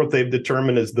 that's what they've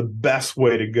determined is the best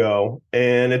way to go.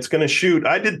 And it's going to shoot.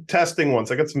 I did testing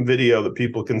once. I got some video that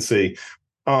people can see.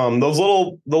 The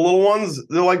little ones,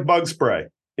 they're like bug spray,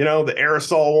 the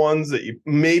aerosol ones that you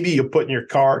put in your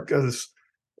car because,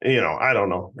 I don't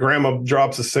know, grandma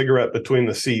drops a cigarette between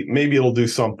the seat. Maybe it'll do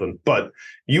something, but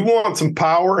you want some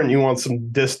power and you want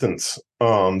some distance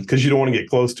because you don't want to get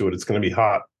close to it. It's going to be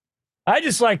hot. I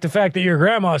just like the fact that your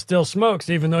grandma still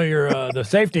smokes, even though you're the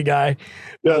safety guy.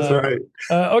 That's right.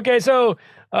 Okay, so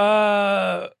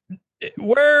where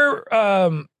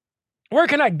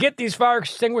can I get these fire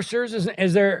extinguishers?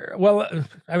 Is there? Well,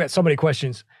 I've got so many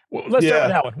questions. Let's start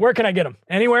with that one. Where can I get them?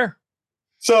 Anywhere?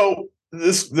 So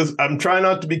this I'm trying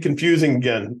not to be confusing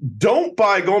again. Don't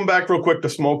buy, going back real quick to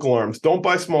smoke alarms. Don't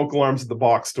buy smoke alarms at the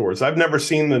box stores. I've never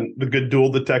seen the good dual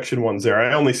detection ones there.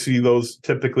 I only see those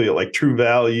typically at like True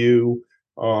Value,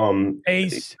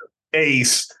 Ace,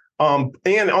 and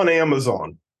on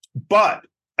Amazon. But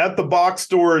at the box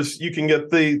stores, you can get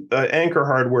the Anchor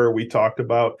hardware we talked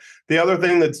about. The other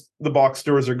thing that's the box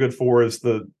stores are good for is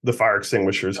the fire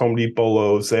extinguishers. Home Depot,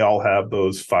 Lowe's, they all have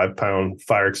those 5-pound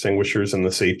fire extinguishers in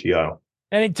the safety aisle.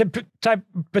 Any type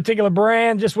particular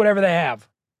brand, just whatever they have?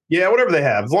 Yeah, whatever they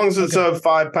have. As long as it's a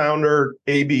 5-pounder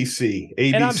ABC.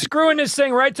 And I'm screwing this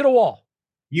thing right to the wall.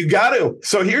 You got to.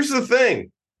 So here's the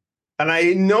thing. And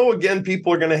I know, again,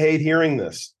 people are going to hate hearing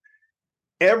this.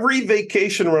 Every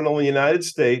vacation rental in the United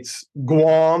States,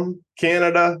 Guam,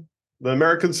 Canada, the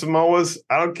American Samoas,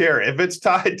 I don't care. If it's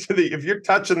tied to if you're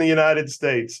touching the United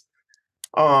States,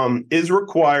 is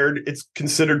required. It's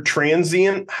considered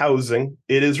transient housing.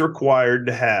 It is required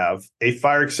to have a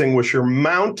fire extinguisher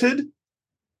mounted,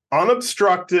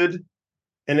 unobstructed,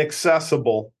 and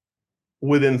accessible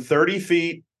within 30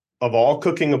 feet of all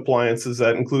cooking appliances.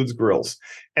 That includes grills.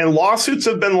 And lawsuits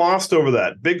have been lost over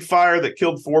that. Big fire that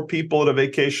killed 4 people at a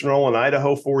vacation rental in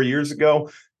Idaho 4 years ago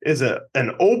is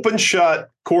an open shut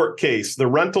court case. The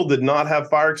rental did not have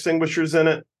fire extinguishers in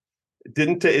it.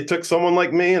 It took someone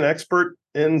like me, an expert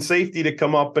in safety, to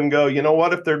come up and go, you know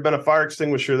what, if there'd been a fire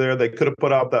extinguisher there, they could have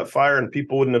put out that fire and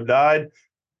people wouldn't have died.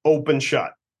 Open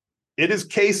shut. It is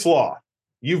case law.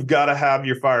 You've got to have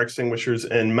your fire extinguishers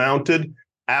and mounted.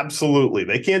 Absolutely.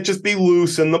 They can't just be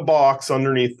loose in the box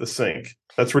underneath the sink.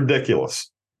 That's ridiculous.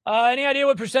 Any idea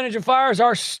what percentage of fires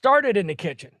are started in the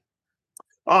kitchen?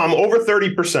 Over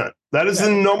 30%. That is the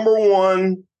number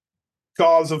one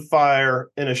cause of fire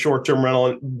in a short-term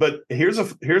rental. But here's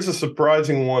a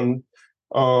surprising one.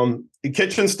 The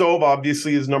kitchen stove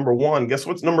obviously is number one. Guess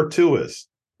what's number 2 is?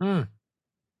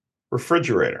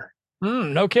 Refrigerator.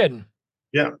 No kidding.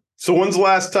 Yeah. So when's the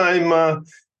last time,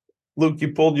 Luke,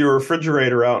 you pulled your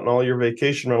refrigerator out in all your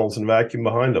vacation rentals and vacuumed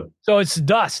behind them? So it's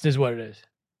dust is what it is.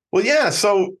 Well, yeah.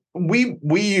 So we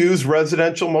use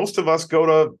residential. Most of us go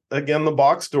to, again, the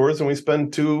box stores, and we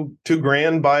spend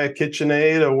 $2,000, buy a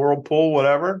KitchenAid, a Whirlpool,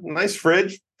 whatever. Nice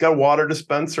fridge, got a water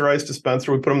dispenser, ice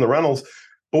dispenser. We put them in the rentals,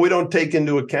 but we don't take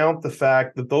into account the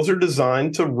fact that those are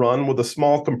designed to run with a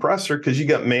small compressor because you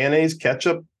got mayonnaise,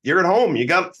 ketchup. You're at home. You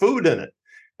got food in it.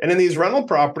 And in these rental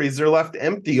properties, they're left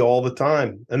empty all the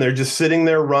time, and they're just sitting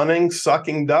there running,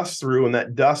 sucking dust through, and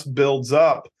that dust builds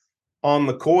up on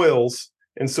the coils.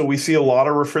 And so we see a lot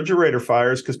of refrigerator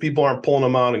fires because people aren't pulling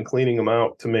them out and cleaning them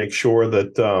out to make sure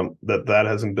that that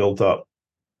hasn't built up.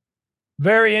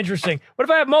 Very interesting. What if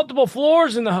I have multiple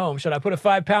floors in the home? Should I put a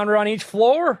 5-pounder on each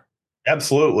floor?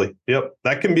 Absolutely. Yep.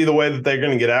 That can be the way that they're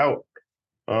going to get out.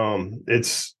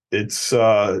 It's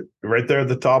right there at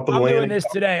the top of the landing. I'm doing this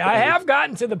today. I have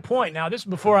gotten to the point now, this is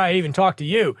before I even talk to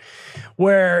you,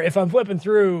 where if I'm flipping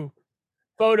through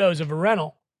photos of a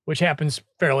rental, which happens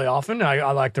fairly often,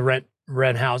 I like to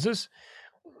rent houses.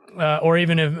 or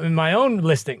even in my own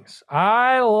listings.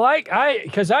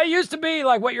 Because I used to be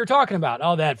like what you're talking about.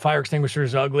 Oh, that fire extinguisher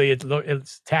is ugly.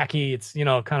 It's tacky. It's,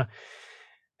 kind of,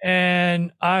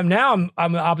 and I'm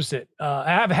the opposite.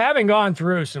 Having gone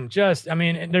through some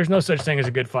there's no such thing as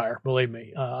a good fire. Believe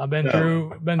me. I've been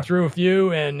through a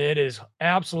few, and it is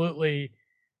absolutely,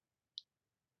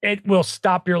 it will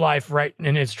stop your life right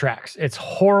in its tracks. It's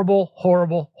horrible,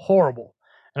 horrible, horrible.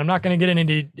 And I'm not going to get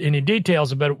into any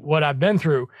details about what I've been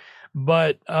through,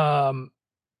 but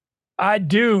I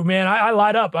do, man. I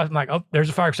light up. I'm like, oh, there's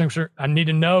a fire extinguisher. I need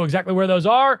to know exactly where those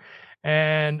are,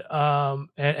 and I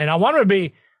want them to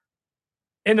be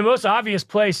in the most obvious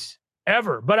place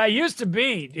ever. But I used to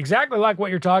be exactly like what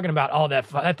you're talking about. Oh,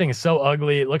 that thing is so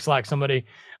ugly. It looks like somebody,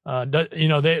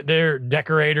 their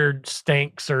decorator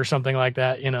stinks or something like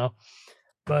that.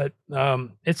 But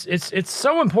it's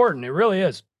so important. It really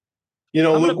is.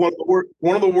 Luke,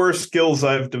 one of the worst skills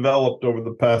I've developed over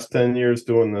the past 10 years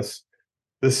doing this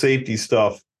safety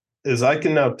stuff is I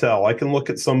can now tell. I can look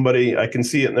at somebody, I can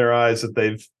see it in their eyes that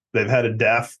they've had a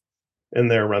death in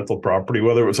their rental property,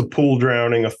 whether it was a pool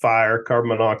drowning, a fire, carbon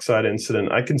monoxide incident.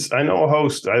 I know a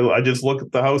host. I just look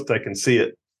at the host, I can see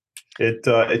it.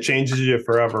 It changes you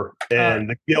forever. And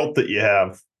the guilt that you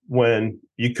have when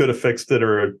you could have fixed it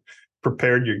or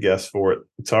prepared your guests for it,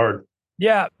 it's hard.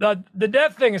 Yeah, the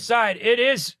death thing aside, it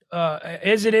is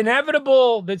it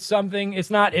inevitable that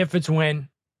it's not if, it's when?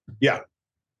 Yeah.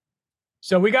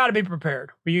 So we got to be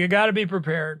prepared. You got to be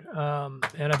prepared.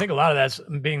 And I think a lot of that's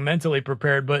being mentally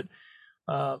prepared. But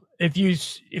if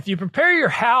you prepare your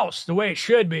house the way it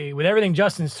should be with everything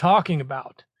Justin's talking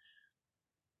about,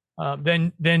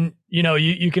 then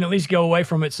you can at least go away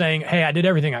from it saying, hey, I did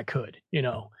everything I could,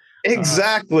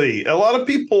 Exactly. A lot of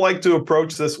people like to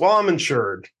approach this, well, I'm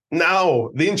insured.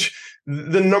 No,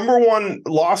 the number one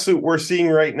lawsuit we're seeing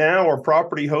right now are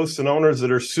property hosts and owners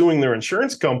that are suing their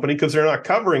insurance company because they're not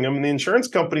covering them. And the insurance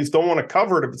companies don't want to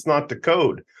cover it if it's not to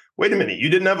code. Wait a minute, you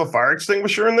didn't have a fire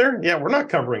extinguisher in there? Yeah, we're not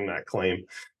covering that claim.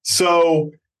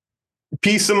 So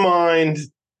peace of mind.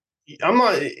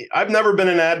 I've never been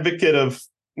an advocate of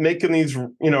making these,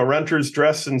 renters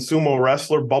dress in sumo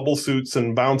wrestler bubble suits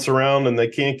and bounce around and they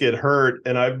can't get hurt.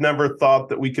 And I've never thought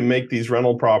that we can make these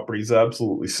rental properties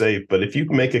absolutely safe. But if you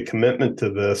can make a commitment to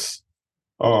this,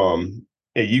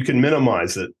 you can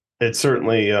minimize it. It's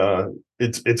certainly,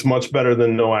 it's much better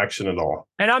than no action at all.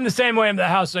 And I'm the same way in the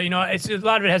house. So, it's a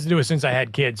lot of it has to do with since I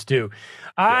had kids too.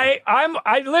 Yeah.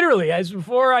 I literally, as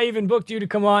before I even booked you to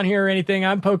come on here or anything,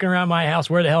 I'm poking around my house.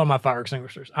 Where the hell are my fire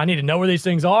extinguishers? I need to know where these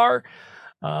things are.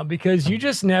 Because you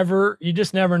just never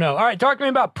know. All right, talk to me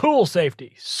about pool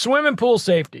safety, swimming pool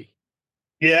safety.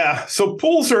 Yeah, so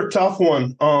pools are a tough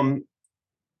one.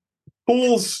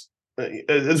 Pools,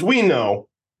 as we know,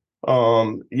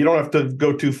 you don't have to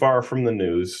go too far from the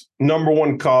news. Number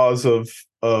one cause of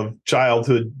child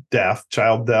death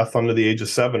under the age of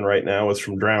 7 right now is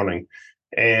from drowning.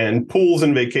 And pools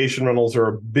and vacation rentals are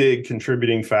a big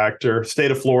contributing factor.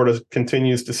 State of Florida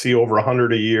continues to see over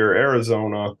 100 a year.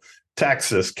 Arizona,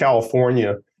 Texas,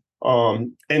 California.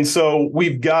 And so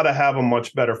we've got to have a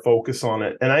much better focus on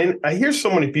it. And I hear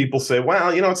so many people say, well,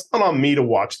 it's not on me to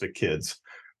watch the kids.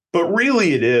 But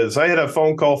really it is. I had a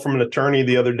phone call from an attorney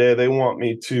the other day. They want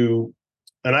me to,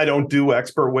 and I don't do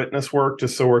expert witness work,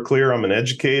 just so we're clear. I'm an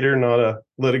educator, not a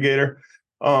litigator.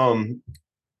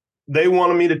 They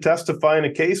wanted me to testify in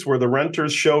a case where the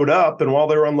renters showed up, and while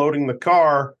they were unloading the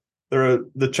car,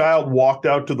 the child walked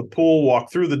out to the pool,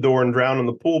 walked through the door, and drowned in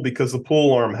the pool because the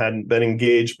pool alarm hadn't been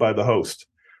engaged by the host.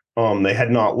 They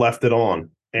had not left it on.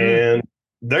 And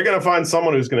they're going to find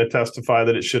someone who's going to testify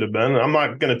that it should have been. I'm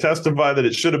not going to testify that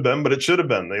it should have been, but it should have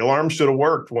been. The alarm should have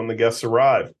worked when the guests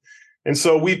arrived. And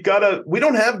so we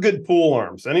don't have good pool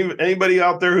alarms. Anybody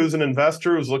out there who's an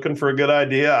investor who's looking for a good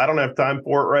idea, I don't have time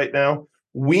for it right now.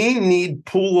 We need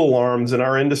pool alarms in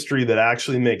our industry that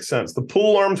actually make sense. The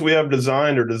pool alarms we have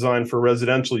designed are designed for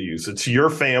residential use. It's your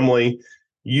family,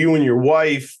 you and your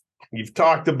wife. You've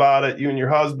talked about it, you and your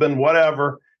husband,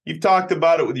 whatever. You've talked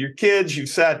about it with your kids. You've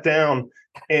sat down,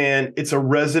 and it's a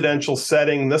residential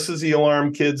setting. This is the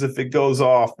alarm, kids. If it goes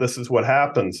off, this is what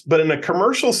happens. But in a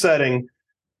commercial setting,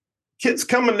 kids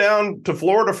coming down to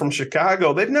Florida from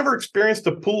Chicago, they've never experienced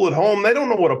a pool at home. They don't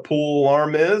know what a pool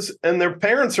alarm is, and their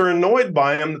parents are annoyed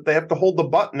by them that they have to hold the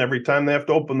button every time they have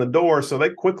to open the door, so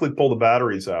they quickly pull the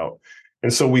batteries out.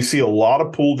 And so we see a lot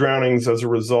of pool drownings as a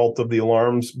result of the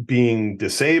alarms being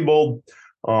disabled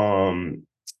and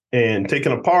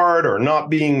taken apart or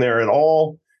not being there at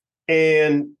all.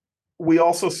 And we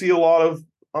also see a lot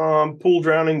of pool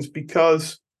drownings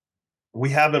because we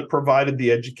haven't provided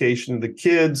the education to the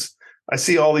kids. I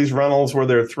see all these rentals where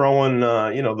they're throwing,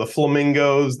 the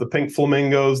flamingos, the pink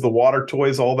flamingos, the water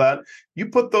toys, all that. You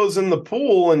put those in the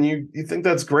pool and you think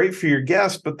that's great for your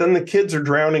guests, but then the kids are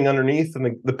drowning underneath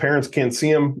and the parents can't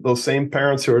see them. Those same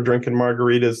parents who are drinking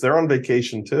margaritas, they're on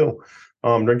vacation too,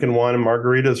 drinking wine and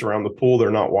margaritas around the pool.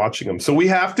 They're not watching them. So we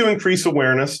have to increase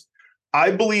awareness.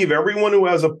 I believe everyone who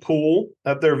has a pool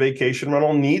at their vacation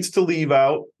rental needs to leave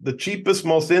out the cheapest,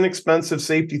 most inexpensive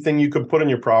safety thing you could put on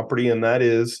your property, and that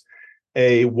is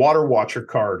a water watcher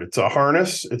card. It's a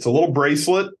harness. It's a little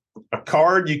bracelet, a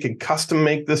card. You can custom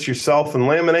make this yourself and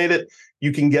laminate it.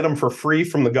 You can get them for free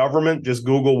from the government. Just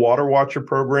Google water watcher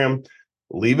program,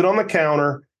 leave it on the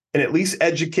counter, and at least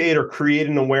educate or create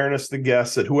an awareness to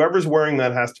guests that whoever's wearing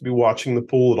that has to be watching the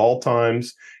pool at all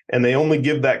times. And they only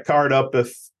give that card up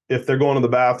if they're going to the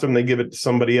bathroom, they give it to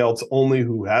somebody else only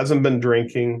who hasn't been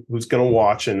drinking, who's going to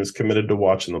watch and is committed to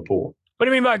watching the pool. What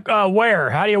do you mean by wear?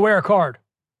 How do you wear a card?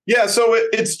 Yeah, so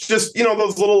it's just,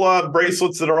 those little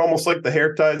bracelets that are almost like the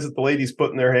hair ties that the ladies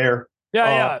put in their hair.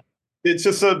 Yeah. It's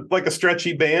just like a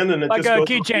stretchy band, and it like just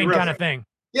a keychain kind of thing.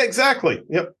 Yeah, exactly.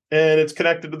 Yep, and it's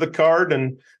connected to the card,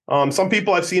 and some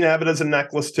people I've seen have it as a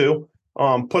necklace too.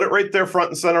 Put it right there, front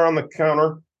and center on the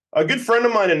counter. A good friend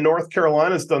of mine in North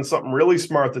Carolina has done something really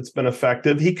smart that's been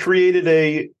effective. He created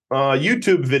a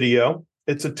YouTube video.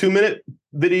 It's a 2-minute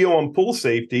video on pool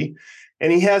safety,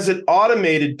 and he has it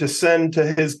automated to send to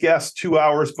his guests 2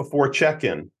 hours before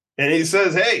check-in. And he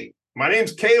says, "Hey, my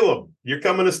name's Caleb. You're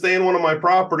coming to stay in one of my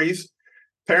properties.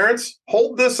 Parents,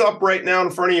 hold this up right now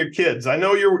in front of your kids. I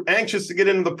know you're anxious to get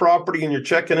into the property and you're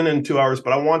checking in 2 hours,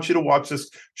 but I want you to watch this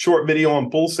short video on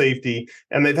pool safety."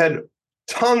 And they've had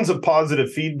tons of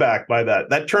positive feedback by that.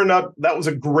 That turned out that was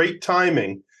a great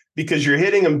timing because you're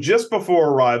hitting them just before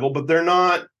arrival, but they're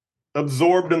not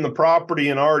absorbed in the property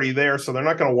and already there. So they're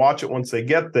not going to watch it once they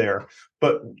get there.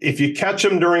 But if you catch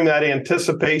them during that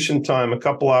anticipation time, a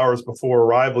couple hours before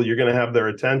arrival, you're going to have their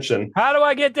attention. How do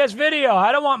I get this video?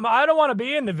 I don't want to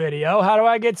be in the video. How do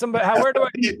I get somebody?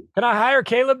 Can I hire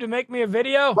Caleb to make me a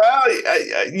video?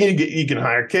 Well, you can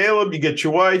hire Caleb. You get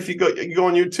your wife. You go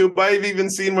on YouTube. I've even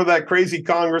seen where that crazy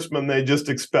congressman they just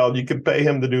expelled. You can pay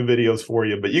him to do videos for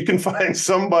you, but you can find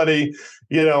somebody,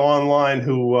 online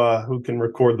who can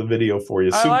record the video for you.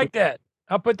 I like that.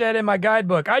 I'll put that in my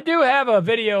guidebook. I do have a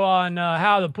video on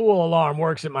how the pool alarm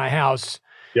works at my house.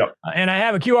 Yep. And I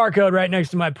have a QR code right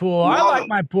next to my pool. I like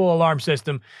my pool alarm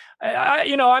system.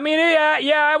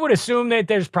 I would assume that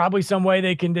there's probably some way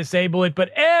they can disable it, but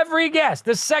every guest,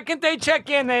 the second they check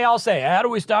in, they all say, "How do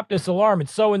we stop this alarm?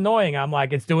 It's so annoying." I'm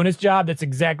like, it's doing its job. That's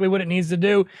exactly what it needs to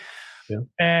do. Yeah.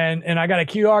 And I got a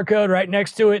QR code right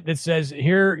next to it that says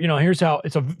here, here's how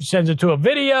sends it to a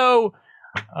video.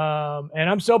 And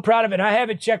I'm so proud of it. I have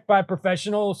it checked by a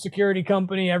professional security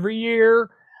company every year.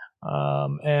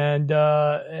 And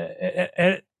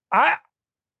I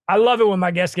love it when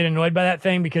my guests get annoyed by that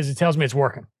thing because it tells me it's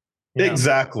working.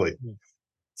 Exactly.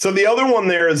 So the other one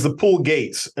there is the pool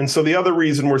gates. And so the other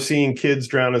reason we're seeing kids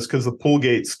drown is because the pool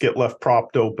gates get left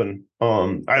propped open.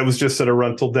 I was just at a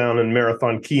rental down in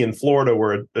Marathon Key in Florida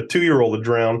where a 2-year-old had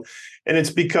drowned. And it's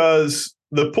because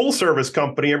the pool service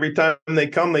company, every time they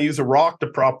come, they use a rock to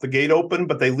prop the gate open,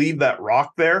 but they leave that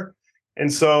rock there.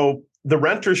 And so the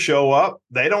renters show up.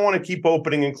 They don't want to keep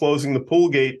opening and closing the pool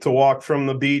gate to walk from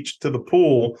the beach to the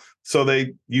pool. So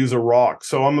they use a rock.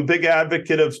 So I'm a big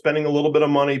advocate of spending a little bit of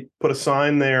money, put a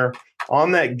sign there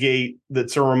on that gate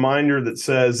that's a reminder that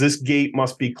says this gate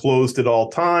must be closed at all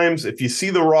times. If you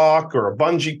see the rock or a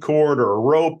bungee cord or a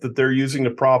rope that they're using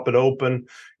to prop it open,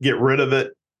 get rid of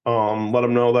it. Let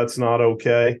them know that's not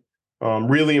okay.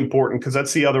 Really important because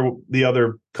that's the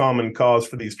other common cause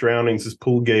for these drownings is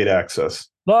pool gate access.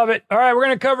 Love it. All right, we're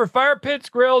going to cover fire pits,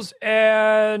 grills,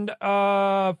 and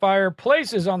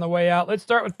fireplaces on the way out. Let's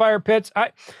start with fire pits.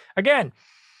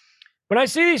 When I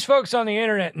see these folks on the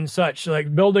internet and such,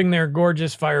 like building their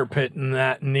gorgeous fire pit and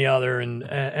that and the other, and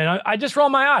I just roll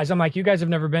my eyes. I'm like, you guys have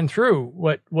never been through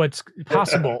what's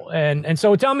possible. and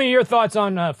so tell me your thoughts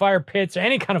on fire pits or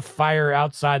any kind of fire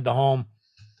outside the home.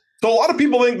 So a lot of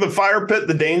people think the fire pit,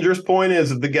 the dangerous point is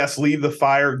if the guests leave the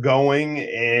fire going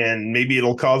and maybe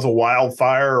it'll cause a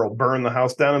wildfire or burn the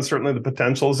house down, and certainly the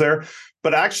potential is there.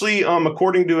 But actually,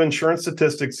 according to insurance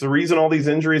statistics, the reason all these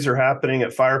injuries are happening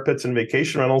at fire pits and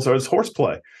vacation rentals is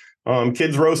horseplay.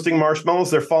 Kids roasting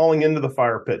marshmallows, they're falling into the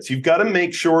fire pits. You've got to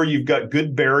make sure you've got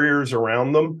good barriers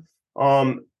around them.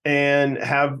 And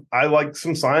I like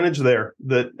some signage there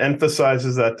that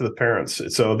emphasizes that to the parents.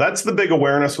 So that's the big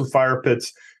awareness with fire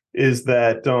pits is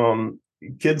that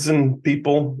kids and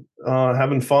people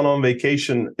having fun on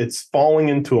vacation, it's falling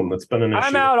into them. That's been an issue.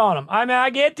 I'm out on them. I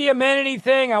get the amenity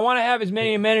thing. I want to have as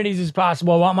many amenities as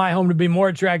possible. I want my home to be more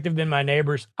attractive than my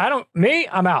neighbors. I'm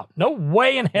out. No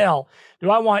way in hell do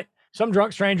I want some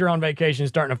drunk stranger on vacation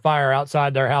starting a fire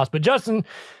outside their house. But Justin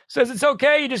says it's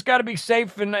okay. You just got to be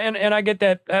safe. And I get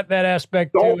that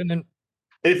aspect too. And then,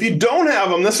 if you don't have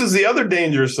them, this is the other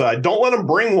dangerous side. Don't let them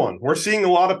bring one. We're seeing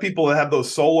a lot of people that have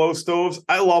those solo stoves.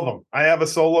 I love them. I have a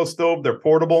solo stove. They're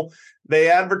portable. They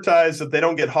advertise that they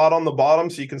don't get hot on the bottom,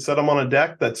 so you can set them on a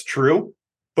deck. That's true.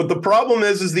 But the problem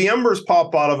is the embers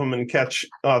pop out of them and catch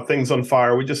things on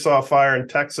fire. We just saw a fire in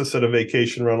Texas at a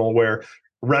vacation rental where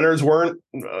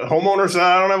homeowners said,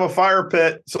 I don't have a fire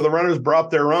pit. So the renters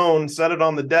brought their own, set it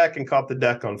on the deck, and caught the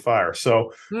deck on fire.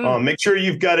 So make sure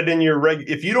you've got it in your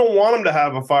if you don't want them to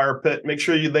have a fire pit, make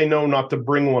sure they know not to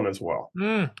bring one as well.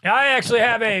 I actually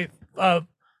have a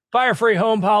fire-free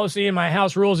home policy in my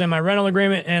house rules and my rental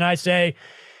agreement. And I say,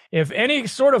 if any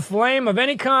sort of flame of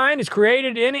any kind is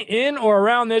created in or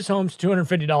around this home, it's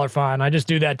 $250 fine. I just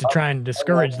do that to try and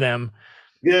discourage them.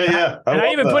 Yeah.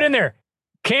 I even put in there,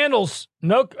 candles,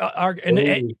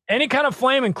 any kind of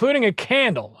flame, including a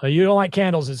candle. You don't like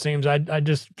candles, it seems. I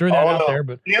just threw that out there.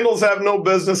 But candles have no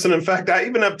business. And in fact, I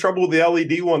even have trouble with the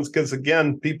LED ones because,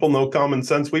 again, people know common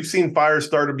sense. We've seen fires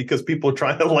started because people are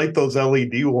trying to light those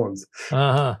LED ones.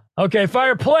 Okay,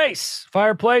 fireplace.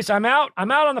 I'm out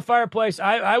on the fireplace.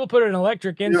 I will put an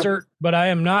electric insert, but I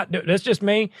am not. That's just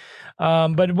me.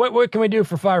 But what can we do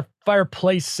for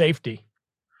fireplace safety?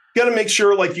 You got to make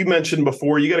sure, like you mentioned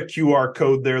before, you got a QR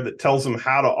code there that tells them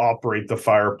how to operate the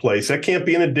fireplace. That can't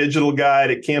be in a digital guide.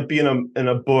 It can't be in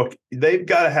a book. They've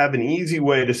got to have an easy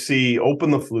way to see,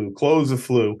 open the flue, close the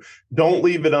flue. Don't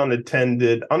leave it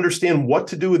unattended. Understand what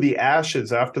to do with the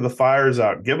ashes after the fire's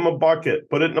out. Give them a bucket.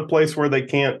 Put it in a place where they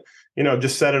can't,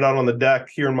 just set it out on the deck.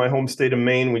 Here in my home state of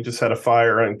Maine, we just had a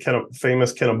fire in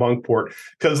famous Kennebunkport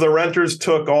because the renters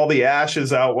took all the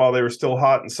ashes out while they were still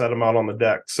hot and set them out on the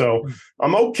deck. So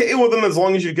I'm okay with them as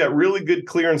long as you've got really good,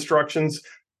 clear instructions.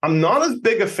 I'm not as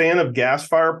big a fan of gas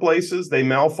fireplaces. They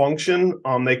malfunction.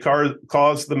 They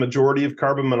cause the majority of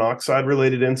carbon monoxide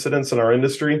related incidents in our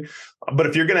industry. But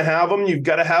if you're going to have them, you've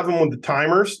got to have them with the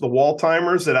timers, the wall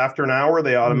timers that after an hour,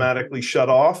 they automatically shut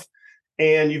off.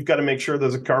 And you've got to make sure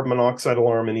there's a carbon monoxide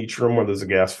alarm in each room where there's a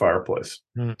gas fireplace.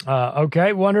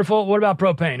 Okay, wonderful. What about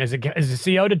propane? Is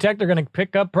the CO detector going to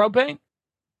pick up propane?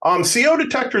 CO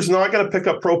detector is not going to pick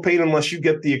up propane unless you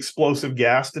get the explosive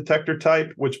gas detector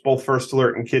type, which both First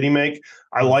Alert and Kitty make.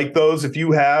 I like those. If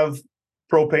you have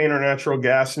propane or natural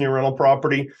gas in your rental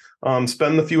property,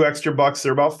 spend the few extra bucks.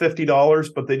 They're about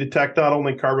 $50, but they detect not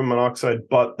only carbon monoxide,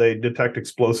 but they detect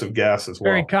explosive gas as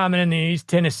well. Very common in the East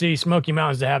Tennessee, Smoky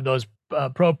Mountains to have those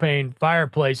propane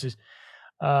fireplaces.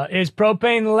 Is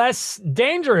propane less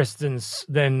dangerous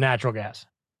than natural gas?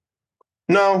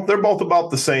 No, they're both about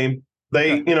the same.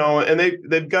 They've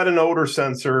got an odor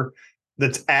sensor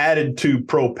that's added to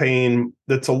propane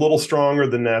that's a little stronger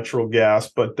than natural gas,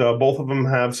 but both of them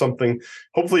have something.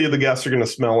 Hopefully the guests are going to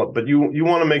smell it, but you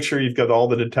want to make sure you've got all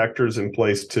the detectors in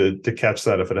place to catch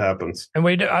that if it happens. And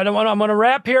I'm going to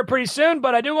wrap here pretty soon,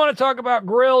 but I do want to talk about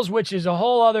grills, which is a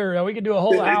whole other, we could do a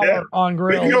whole hour on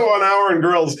grills. We can go an hour on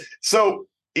grills. So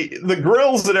the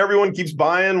grills that everyone keeps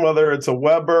buying, whether it's a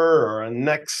Weber or a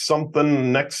Next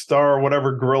Star,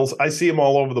 whatever grills, I see them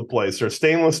all over the place. They're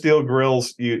stainless steel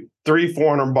grills,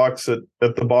 $300-400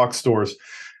 at the box stores.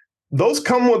 Those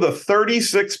come with a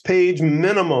 36-page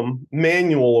minimum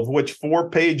manual, of which 4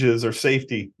 pages are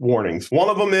safety warnings. One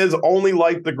of them is only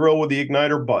light the grill with the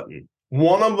igniter button.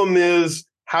 One of them is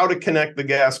how to connect the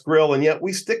gas grill. And yet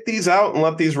we stick these out and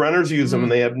let these renters use them,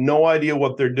 and they have no idea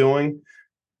what they're doing.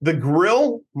 The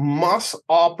grill must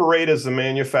operate as the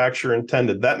manufacturer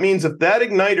intended. That means if that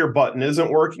igniter button isn't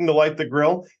working to light the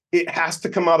grill, it has to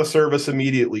come out of service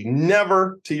immediately.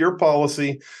 Never, to your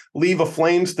policy, leave a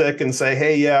flame stick and say,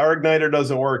 hey, yeah, our igniter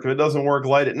doesn't work. If it doesn't work,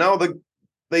 light it. No,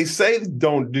 they say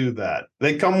don't do that.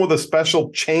 They come with a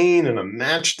special chain and a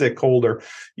matchstick holder.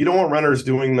 You don't want renters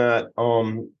doing that.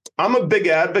 I'm a big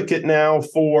advocate now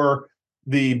for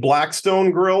the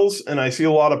Blackstone grills, and I see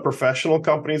a lot of professional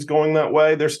companies going that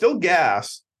way. They're still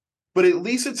gas, but at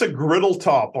least it's a griddle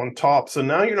top on top. So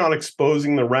now you're not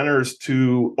exposing the renters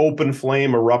to open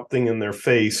flame erupting in their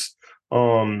face.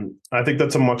 I think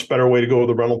that's a much better way to go with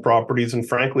the rental properties. And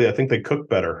frankly, I think they cook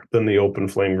better than the open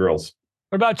flame grills.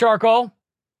 What about charcoal?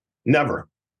 Never.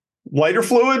 Lighter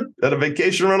fluid at a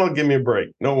vacation rental, give me a break.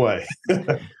 No way.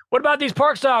 What about these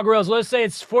park style grills? Let's say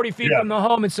it's 40 feet from the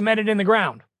home and cemented in the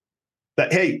ground.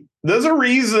 that, hey, there's a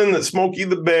reason that Smokey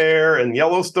the Bear and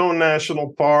Yellowstone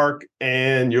National Park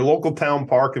and your local town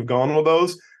park have gone with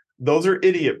those. Those are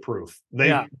idiot proof.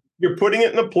 You're putting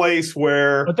it in a place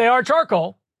where, but they are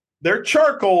charcoal. They're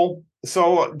charcoal.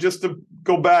 So just to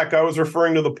go back, I was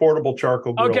referring to the portable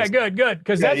charcoal grills. Okay, good.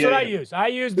 Because that's what I use. I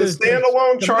use the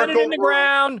standalone charcoal in the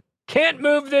ground. Can't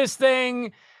move this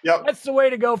thing. Yep. That's the way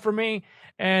to go for me.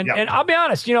 And I'll be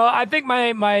honest, I think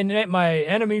my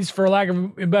enemies, for lack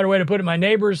of a better way to put it, my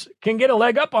neighbors can get a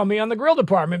leg up on me on the grill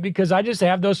department because I just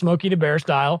have those Smokey the Bear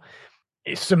style,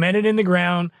 cemented in the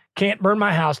ground, can't burn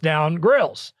my house down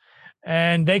grills.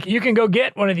 And you can go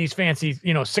get one of these fancy,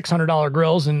 $600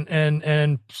 grills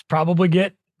and probably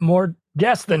get more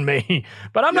guests than me,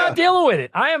 but I'm not dealing with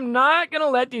it. I am not going to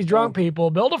let these drunk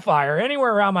people build a fire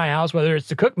anywhere around my house, whether it's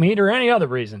to cook meat or any other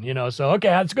reason, So,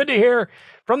 okay, it's good to hear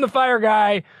from the fire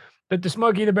guy that the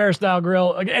Smokey the Bear style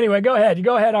grill. Anyway, go ahead. You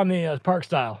go ahead on the park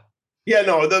style. Yeah,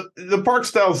 no, the park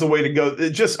style is the way to go.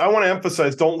 I want to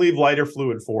emphasize, don't leave lighter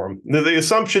fluid for them. The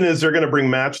assumption is they're going to bring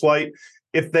match light.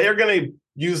 If they are going to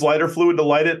use lighter fluid to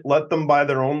light it, let them buy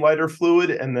their own lighter fluid.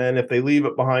 And then if they leave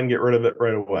it behind, get rid of it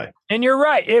right away. And you're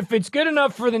right. If it's good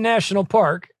enough for the national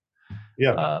park,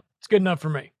 it's good enough for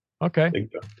me. Okay.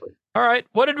 Exactly. All right.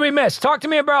 What did we miss? Talk to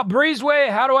me about Breezeway.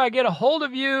 How do I get a hold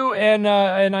of you? And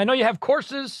I know you have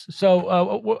courses,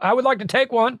 so I would like to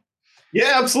take one.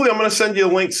 Yeah, absolutely. I'm going to send you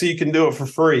a link so you can do it for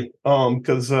free.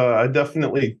 Because I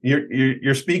definitely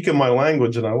you're speaking my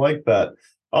language, and I like that.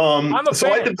 I'm a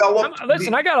fan.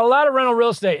 I got a lot of rental real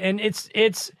estate, and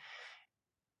it's.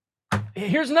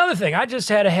 Here's another thing. I just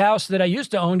had a house that I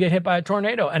used to own get hit by a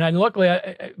tornado, and luckily,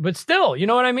 but still, you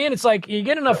know what I mean? It's like you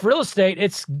get enough real estate,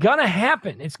 it's gonna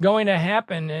happen. It's going to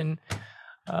happen, and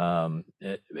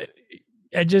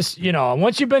it just,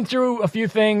 once you've been through a few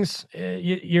things,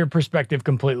 your perspective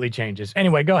completely changes.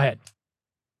 Anyway, go ahead.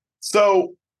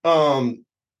 So,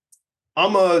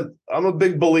 I'm a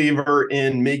big believer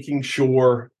in making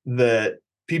sure that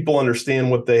people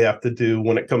understand what they have to do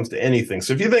when it comes to anything.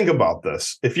 So if you think about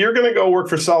this, if you're going to go work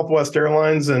for Southwest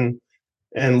Airlines and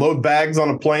load bags on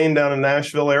a plane down in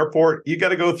Nashville Airport, you got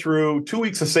to go through 2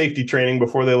 weeks of safety training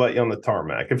before they let you on the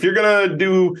tarmac. If you're going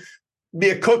to be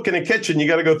a cook in a kitchen, you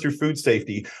got to go through food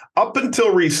safety. Up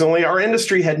until recently, our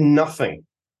industry had nothing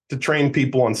to train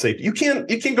people on safety. You can't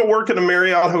go work in a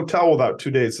Marriott hotel without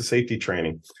 2 days of safety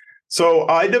training. So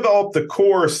I developed a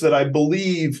course that I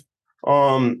believe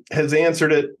has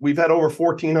answered it. We've had over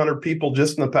 1,400 people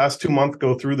just in the past 2 months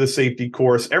go through the safety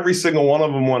course. Every single one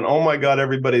of them went, oh my God,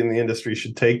 everybody in the industry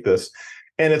should take this.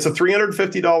 And it's a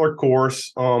 $350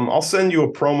 course. I'll send you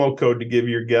a promo code to give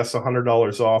your guests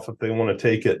 $100 off if they want to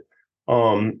take it.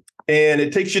 And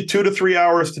it takes you 2 to 3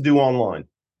 hours to do online.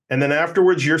 And then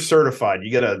afterwards, you're certified. You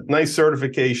get a nice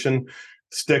certification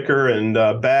sticker and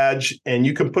badge, and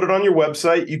you can put it on your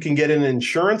website. You can get an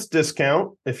insurance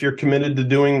discount if you're committed to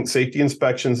doing safety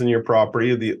inspections in your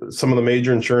property. Some of the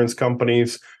major insurance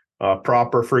companies,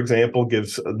 Proper, for example,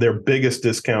 gives their biggest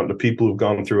discount to people who've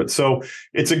gone through it. So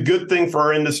it's a good thing for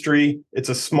our industry. It's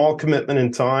a small commitment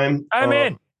in time. I'm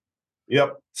in.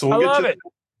 Yep. So we'll I love it.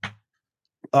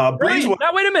 Now,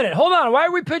 wait a minute. Hold on. Why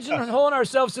are we pigeonholing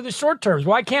ourselves to the short terms?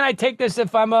 Why can't I take this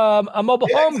if I'm a mobile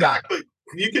home guy?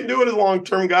 You can do it as a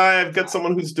long-term guy. I've got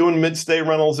someone who's doing mid-stay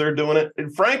rentals. They're doing it.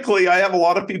 And frankly, I have a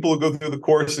lot of people who go through the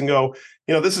course and go,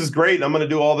 this is great. I'm going to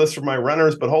do all this for my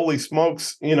renters, but holy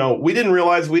smokes, we didn't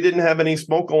realize we didn't have any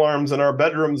smoke alarms in our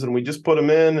bedrooms, and we just put them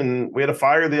in, and we had a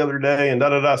fire the other day and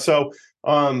da-da-da. So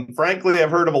frankly,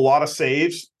 I've heard of a lot of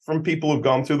saves from people who've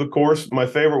gone through the course. My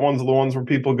favorite ones are the ones where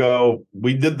people go,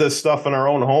 we did this stuff in our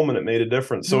own home and it made a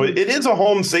difference. So it is a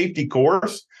home safety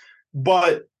course,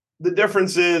 but the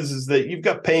difference is that you've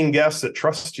got paying guests that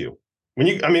trust you. When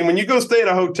you go stay at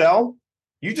a hotel,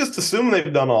 you just assume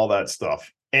they've done all that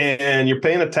stuff, and you're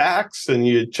paying a tax, and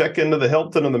you check into the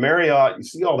Hilton and the Marriott, you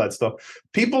see all that stuff.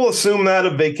 People assume that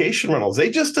of vacation rentals. They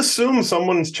just assume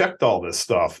someone's checked all this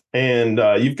stuff, and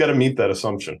you've got to meet that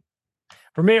assumption.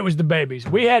 For me, it was the babies.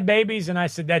 We had babies, and I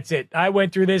said, that's it. I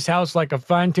went through this house like with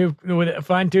a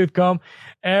fine-tooth comb.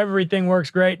 Everything works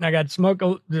great, and I got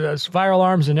fire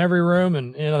alarms in every room,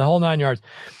 and the whole 9 yards.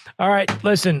 All right,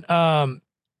 listen. All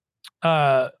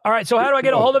right, so how do I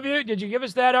get a hold of you? Did you give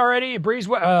us that already?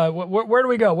 Breezeway. Where do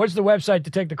we go? What's the website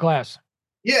to take the class?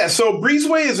 Yeah, so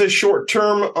Breezeway is a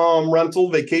short-term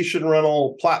vacation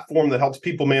rental platform that helps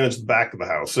people manage the back of the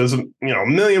house. There's a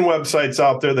million websites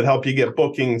out there that help you get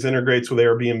bookings, integrates with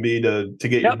Airbnb to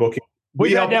get your booking.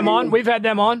 We've had them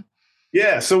on.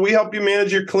 Yeah, so we help you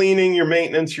manage your cleaning, your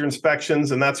maintenance, your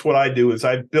inspections, and that's what I do. Is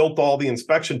I built all the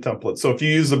inspection templates. So if you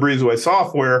use the Breezeway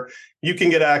software, you can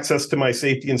get access to my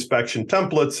safety inspection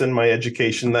templates and my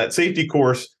education. That safety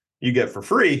course you get for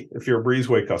free if you're a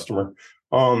Breezeway customer.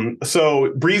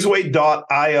 So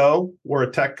breezeway.io, we're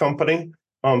a tech company.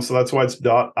 So that's why it's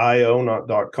 .io,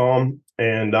 not .com.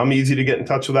 And I'm easy to get in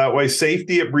touch with that way.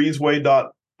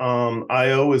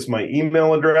 Safety@breezeway.io is my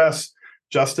email address.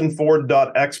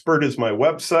 JustinFord.expert is my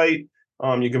website.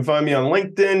 You can find me on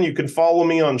LinkedIn. You can follow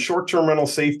me on Short-Term Rental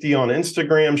Safety on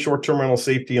Instagram, Short-Term Rental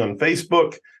Safety on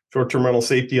Facebook, Short-Term Rental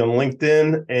Safety on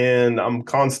LinkedIn. And I'm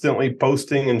constantly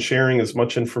posting and sharing as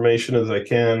much information as I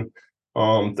can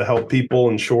to help people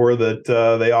ensure that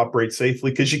they operate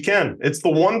safely, because you can. It's the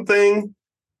one thing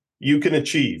you can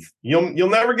achieve. You'll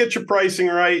never get your pricing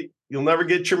right. You'll never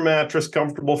get your mattress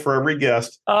comfortable for every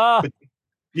guest. But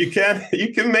you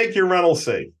can make your rental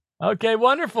safe. Okay,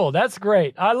 wonderful. That's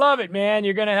great. I love it, man.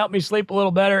 You're going to help me sleep a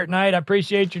little better at night. I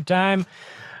appreciate your time.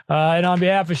 And on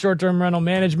behalf of Short-Term Rental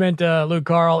Management, Luke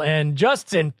Carl and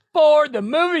Justin Ford, the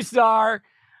movie star,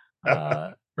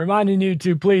 reminding you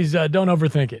to please don't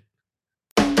overthink it.